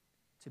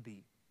to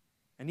be.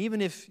 And even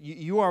if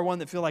you are one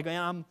that feel like,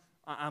 I'm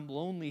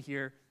lonely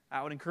here,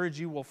 I would encourage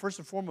you, well, first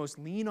and foremost,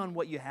 lean on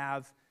what you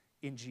have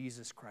in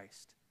Jesus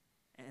Christ.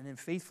 And then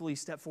faithfully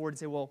step forward and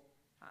say, well,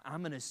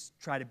 I'm going to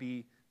try to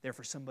be there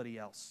for somebody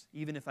else,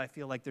 even if I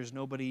feel like there's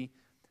nobody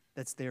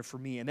that's there for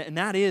me. And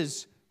that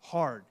is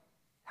hard.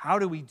 How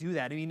do we do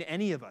that? I mean,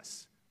 any of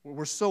us,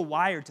 we're so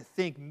wired to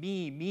think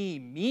me, me,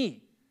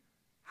 me.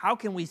 How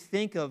can we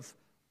think of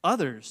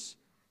others?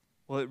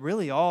 Well, it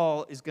really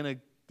all is going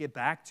to get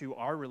back to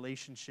our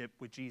relationship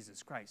with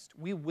Jesus Christ.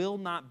 We will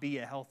not be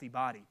a healthy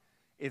body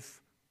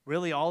if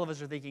really all of us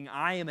are thinking,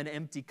 I am an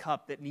empty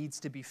cup that needs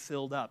to be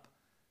filled up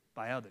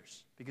by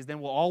others, because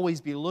then we'll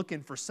always be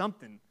looking for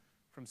something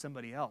from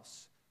somebody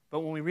else.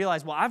 But when we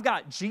realize, well, I've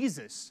got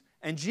Jesus,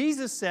 and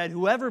Jesus said,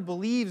 whoever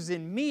believes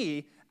in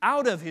me,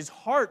 out of his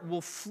heart will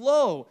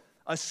flow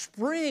a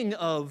spring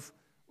of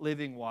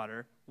living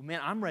water. Well, man,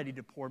 I'm ready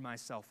to pour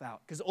myself out,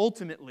 because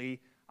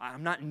ultimately,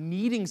 I'm not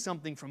needing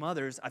something from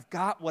others. I've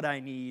got what I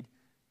need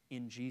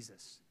in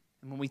Jesus.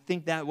 And when we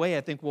think that way,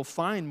 I think we'll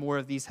find more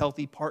of these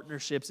healthy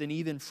partnerships and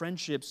even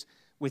friendships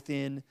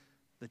within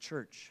the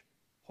church.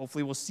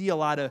 Hopefully we'll see a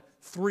lot of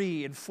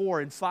 3 and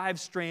 4 and 5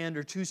 strand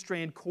or 2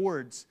 strand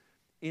cords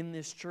in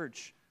this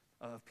church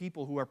of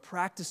people who are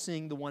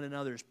practicing the one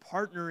another's,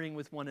 partnering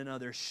with one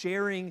another,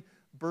 sharing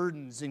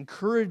burdens,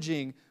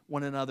 encouraging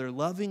one another,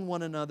 loving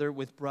one another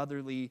with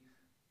brotherly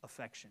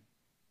affection.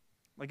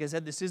 Like I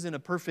said, this isn't a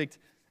perfect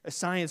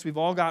science. We've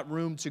all got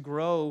room to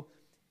grow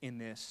in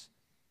this.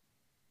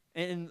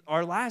 And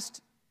our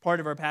last part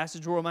of our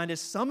passage will remind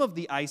us some of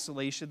the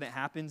isolation that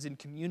happens in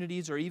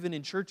communities or even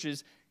in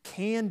churches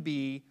can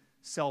be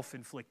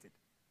self-inflicted.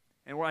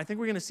 And I think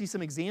we're going to see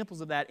some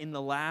examples of that in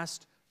the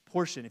last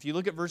portion. If you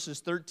look at verses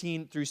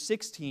 13 through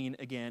 16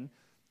 again,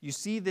 you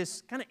see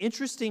this kind of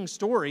interesting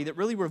story that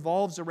really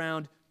revolves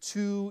around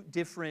two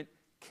different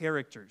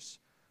characters.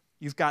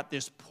 You've got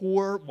this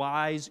poor,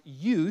 wise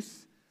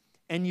youth,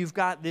 and you've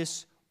got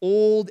this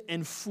old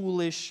and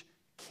foolish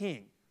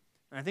king.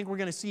 And I think we're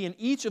going to see in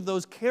each of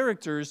those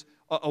characters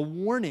a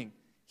warning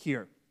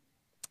here.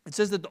 It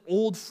says that the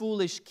old,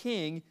 foolish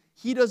king,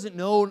 he doesn't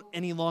know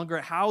any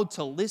longer how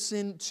to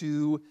listen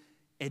to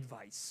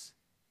advice.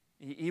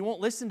 He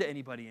won't listen to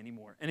anybody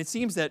anymore. And it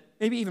seems that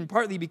maybe even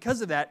partly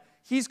because of that,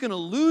 he's going to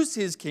lose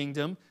his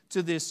kingdom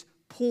to this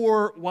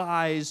poor,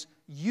 wise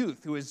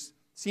youth who has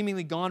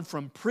seemingly gone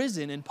from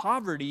prison and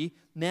poverty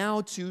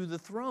now to the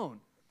throne.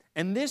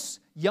 And this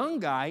young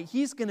guy,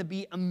 he's going to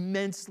be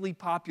immensely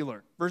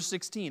popular. Verse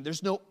 16,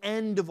 there's no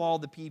end of all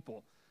the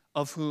people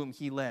of whom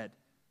he led.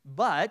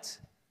 But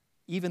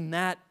even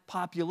that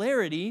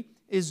popularity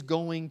is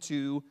going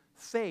to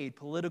fade.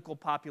 Political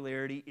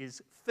popularity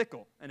is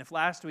fickle. And if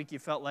last week you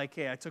felt like,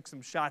 hey, I took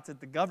some shots at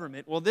the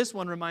government, well, this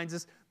one reminds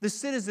us the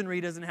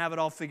citizenry doesn't have it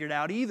all figured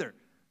out either,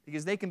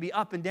 because they can be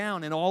up and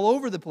down and all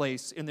over the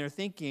place in their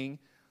thinking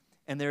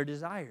and their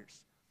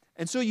desires.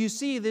 And so you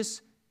see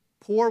this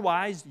poor,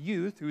 wise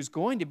youth who's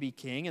going to be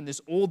king and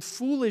this old,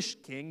 foolish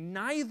king,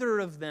 neither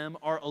of them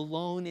are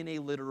alone in a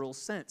literal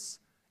sense.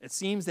 It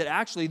seems that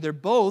actually they're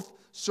both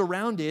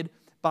surrounded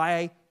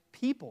by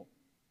people,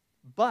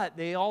 but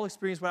they all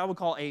experience what I would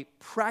call a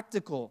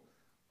practical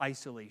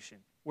isolation,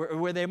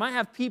 where they might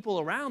have people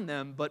around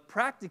them, but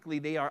practically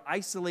they are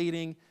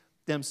isolating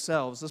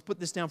themselves. Let's put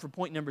this down for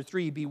point number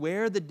 3.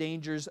 Beware the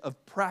dangers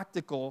of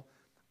practical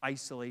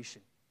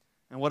isolation.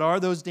 And what are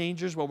those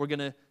dangers? Well, we're going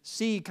to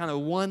see kind of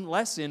one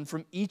lesson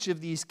from each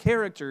of these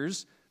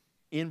characters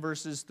in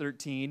verses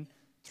 13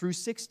 through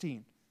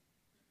 16.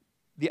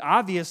 The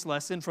obvious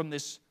lesson from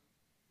this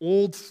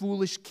old,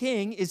 foolish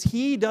king is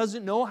he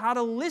doesn't know how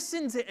to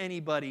listen to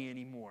anybody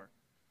anymore.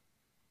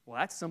 Well,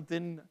 that's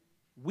something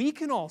we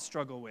can all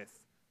struggle with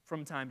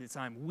from time to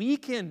time. We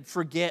can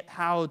forget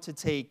how to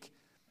take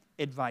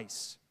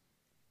advice.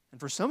 And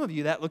for some of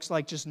you, that looks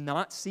like just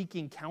not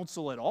seeking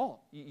counsel at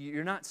all.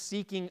 You're not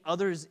seeking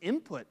others'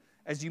 input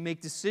as you make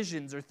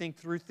decisions or think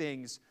through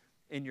things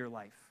in your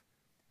life.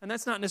 And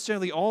that's not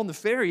necessarily all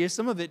nefarious.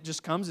 Some of it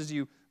just comes as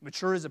you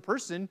mature as a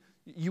person.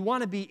 You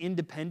want to be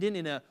independent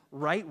in a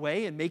right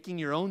way and making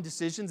your own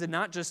decisions and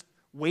not just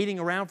waiting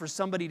around for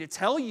somebody to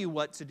tell you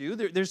what to do.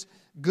 There's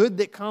good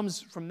that comes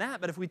from that.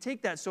 But if we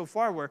take that so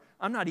far where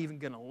I'm not even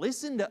going to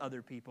listen to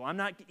other people, I'm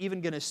not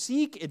even going to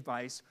seek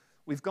advice,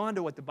 we've gone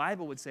to what the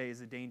Bible would say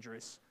is a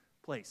dangerous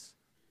place.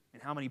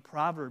 And how many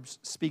Proverbs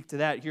speak to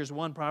that? Here's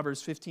one,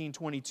 Proverbs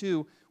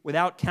 15:22.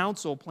 Without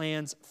counsel,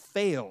 plans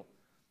fail,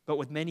 but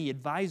with many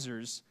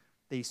advisors,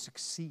 they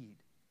succeed.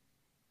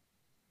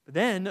 But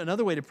then,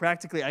 another way to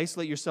practically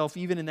isolate yourself,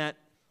 even in that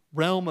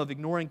realm of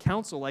ignoring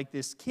counsel like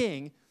this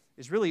king,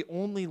 is really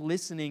only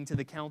listening to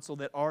the counsel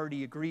that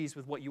already agrees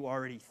with what you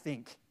already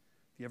think.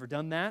 Have you ever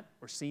done that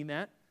or seen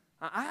that?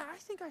 I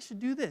think I should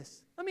do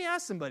this. Let me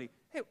ask somebody,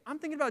 hey, I'm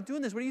thinking about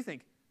doing this. What do you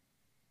think?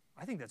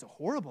 I think that's a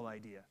horrible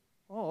idea.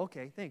 Oh,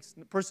 okay, thanks.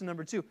 Person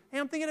number 2, hey,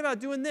 I'm thinking about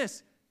doing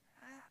this.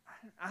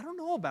 I don't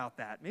know about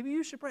that. Maybe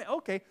you should pray.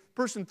 Okay,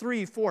 person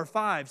 3, 4,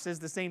 5 says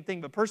the same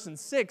thing, but person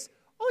 6,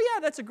 oh yeah,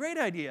 that's a great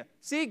idea.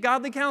 See,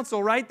 godly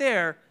counsel right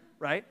there,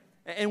 right?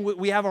 And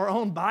we have our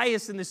own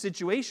bias in the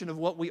situation of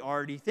what we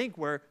already think,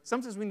 where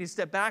sometimes we need to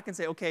step back and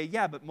say, okay,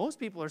 yeah, but most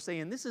people are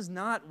saying this is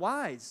not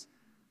wise.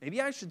 Maybe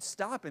I should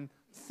stop and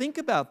think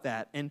about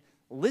that and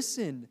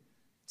listen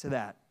to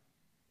that.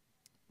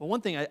 Well,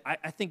 one thing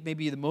I think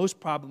maybe the most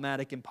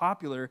problematic and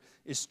popular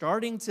is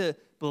starting to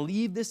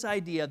believe this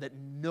idea that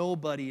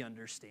nobody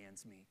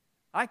understands me.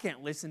 I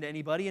can't listen to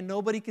anybody and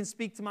nobody can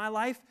speak to my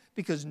life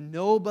because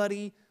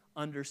nobody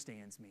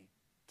understands me.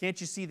 Can't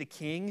you see the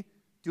king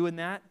doing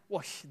that?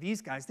 Well,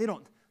 these guys, they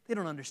don't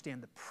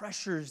understand the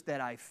pressures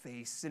that I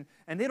face,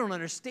 and they don't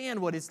understand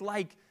what it's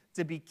like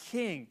to be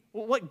king.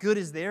 Well, what good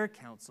is their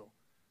counsel?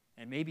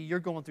 And maybe you're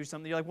going through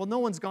something, you're like, well, no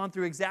one's gone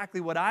through exactly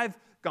what I've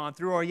gone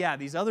through, or yeah,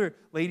 these other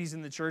ladies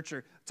in the church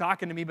are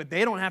talking to me, but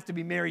they don't have to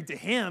be married to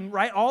him,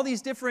 right? All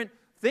these different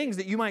things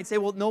that you might say,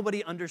 well,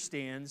 nobody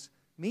understands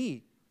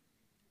me.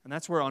 And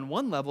that's where on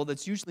one level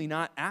that's usually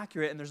not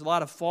accurate, and there's a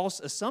lot of false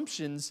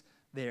assumptions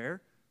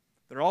there.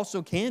 There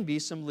also can be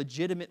some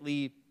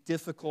legitimately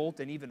difficult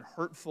and even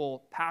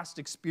hurtful past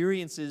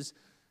experiences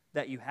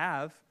that you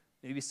have.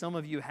 Maybe some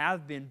of you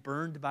have been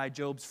burned by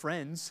Job's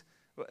friends,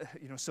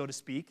 so to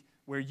speak,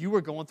 where you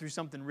were going through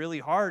something really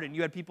hard and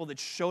you had people that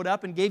showed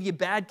up and gave you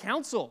bad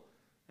counsel.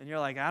 And you're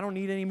like, I don't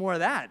need any more of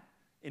that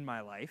in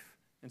my life.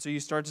 And so you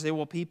start to say,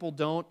 well, people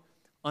don't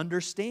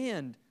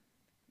understand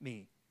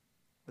me.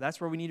 But that's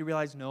where we need to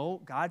realize,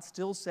 no, God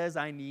still says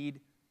I need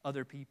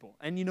other people.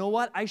 And you know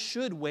what? I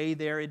should weigh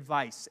their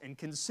advice and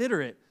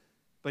consider it.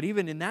 But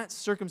even in that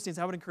circumstance,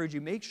 I would encourage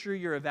you, make sure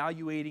you're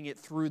evaluating it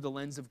through the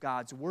lens of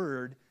God's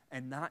Word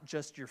and not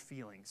just your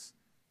feelings.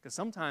 Because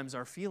sometimes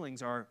our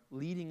feelings are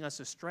leading us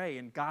astray,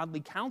 and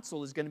godly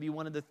counsel is going to be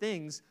one of the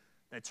things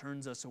that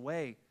turns us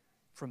away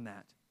from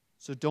that.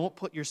 So don't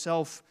put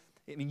yourself,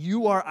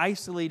 you are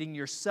isolating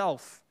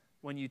yourself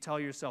when you tell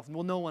yourself,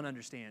 well, no one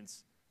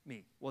understands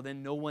me. Well,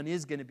 then no one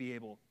is going to be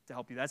able to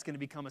help you. That's going to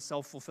become a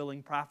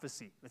self-fulfilling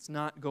prophecy. That's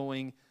not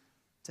going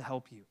to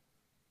help you.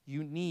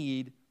 You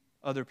need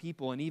other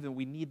people, and even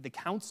we need the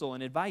counsel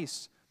and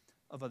advice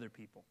of other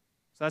people.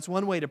 So that's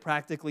one way to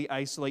practically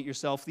isolate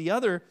yourself. The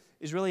other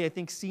is really, I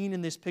think, seen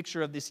in this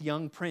picture of this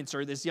young prince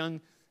or this young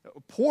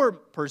poor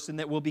person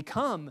that will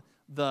become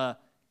the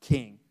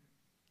king.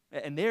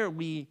 And there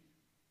we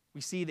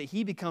see that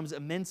he becomes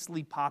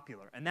immensely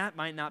popular. And that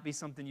might not be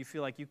something you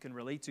feel like you can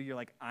relate to. You're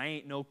like, I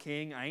ain't no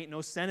king, I ain't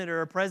no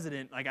senator or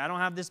president. Like, I don't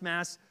have this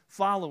mass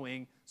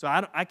following, so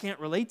I can't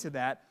relate to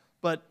that.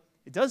 But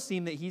it does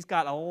seem that he's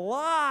got a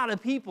lot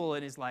of people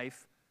in his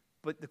life.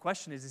 But the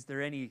question is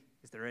there any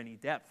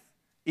depth?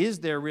 Is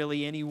there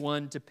really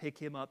anyone to pick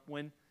him up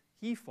when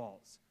he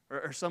falls?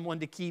 Or someone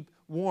to keep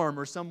warm,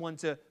 or someone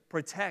to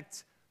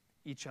protect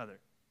each other?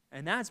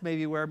 And that's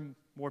maybe where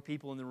more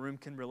people in the room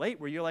can relate,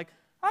 where you're like,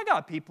 I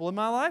got people in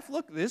my life.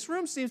 Look, this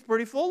room seems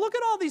pretty full. Look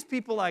at all these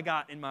people I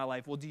got in my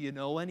life. Well, do you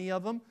know any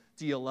of them?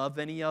 Do you love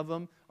any of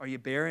them? Are you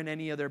bearing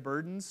any of their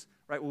burdens?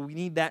 Right? Well, we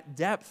need that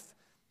depth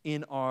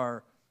in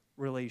our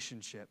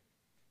relationship.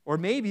 Or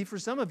maybe for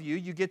some of you,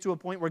 you get to a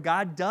point where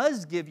God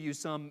does give you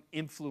some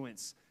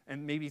influence,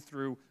 and maybe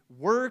through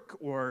work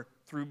or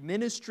through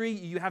ministry,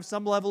 you have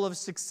some level of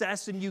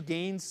success and you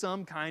gain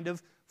some kind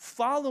of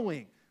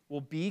following.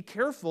 Well, be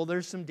careful.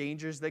 There's some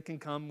dangers that can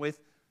come with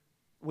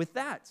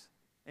that.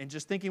 And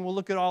just thinking, well,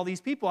 look at all these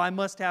people. I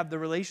must have the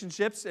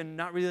relationships, and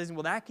not realizing,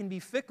 well, that can be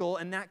fickle,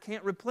 and that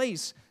can't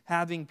replace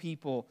having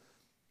people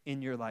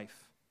in your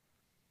life.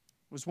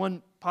 There was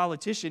one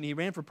politician, he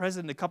ran for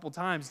president a couple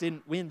times,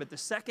 didn't win, but the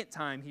second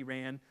time he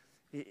ran,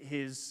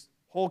 his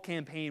whole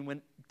campaign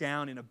went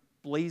down in a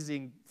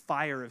blazing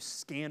fire of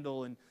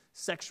scandal and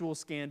sexual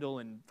scandal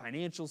and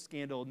financial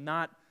scandal.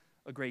 Not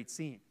a great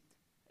scene.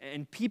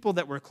 And people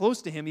that were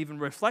close to him even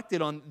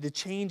reflected on the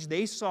change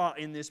they saw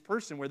in this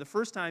person, where the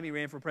first time he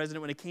ran for president,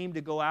 when it came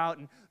to go out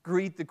and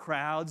greet the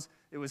crowds,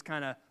 it was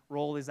kind of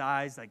roll his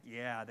eyes like,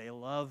 yeah, they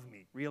love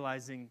me.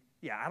 Realizing,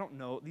 yeah, I don't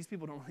know, these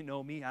people don't really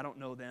know me, I don't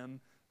know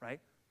them, right?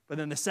 But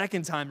then the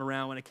second time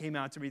around, when it came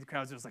out to greet the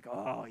crowds, it was like,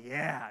 oh,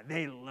 yeah,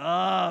 they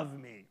love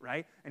me,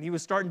 right? And he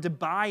was starting to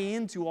buy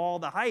into all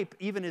the hype,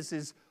 even as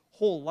his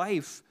whole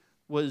life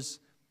was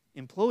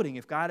imploding.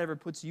 If God ever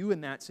puts you in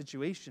that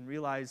situation,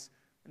 realize,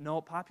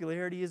 no,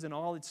 popularity isn't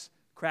all it's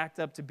cracked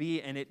up to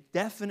be, and it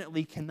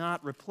definitely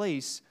cannot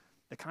replace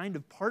the kind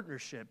of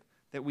partnership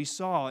that we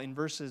saw in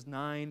verses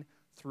 9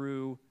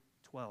 through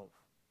 12.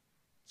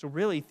 So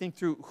really think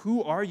through,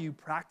 who are you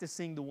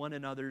practicing the one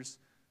another's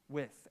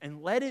with?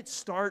 And let it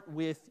start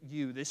with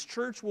you. This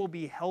church will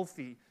be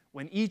healthy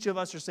when each of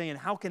us are saying,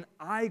 how can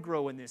I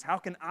grow in this? How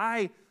can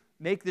I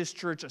make this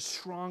church a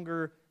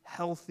stronger,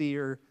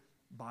 healthier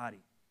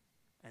body?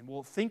 And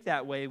we'll think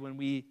that way when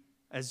we,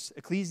 as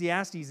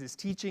Ecclesiastes is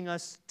teaching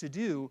us to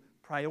do,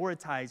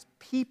 prioritize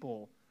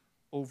people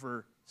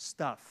over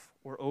stuff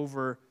or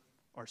over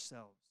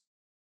ourselves.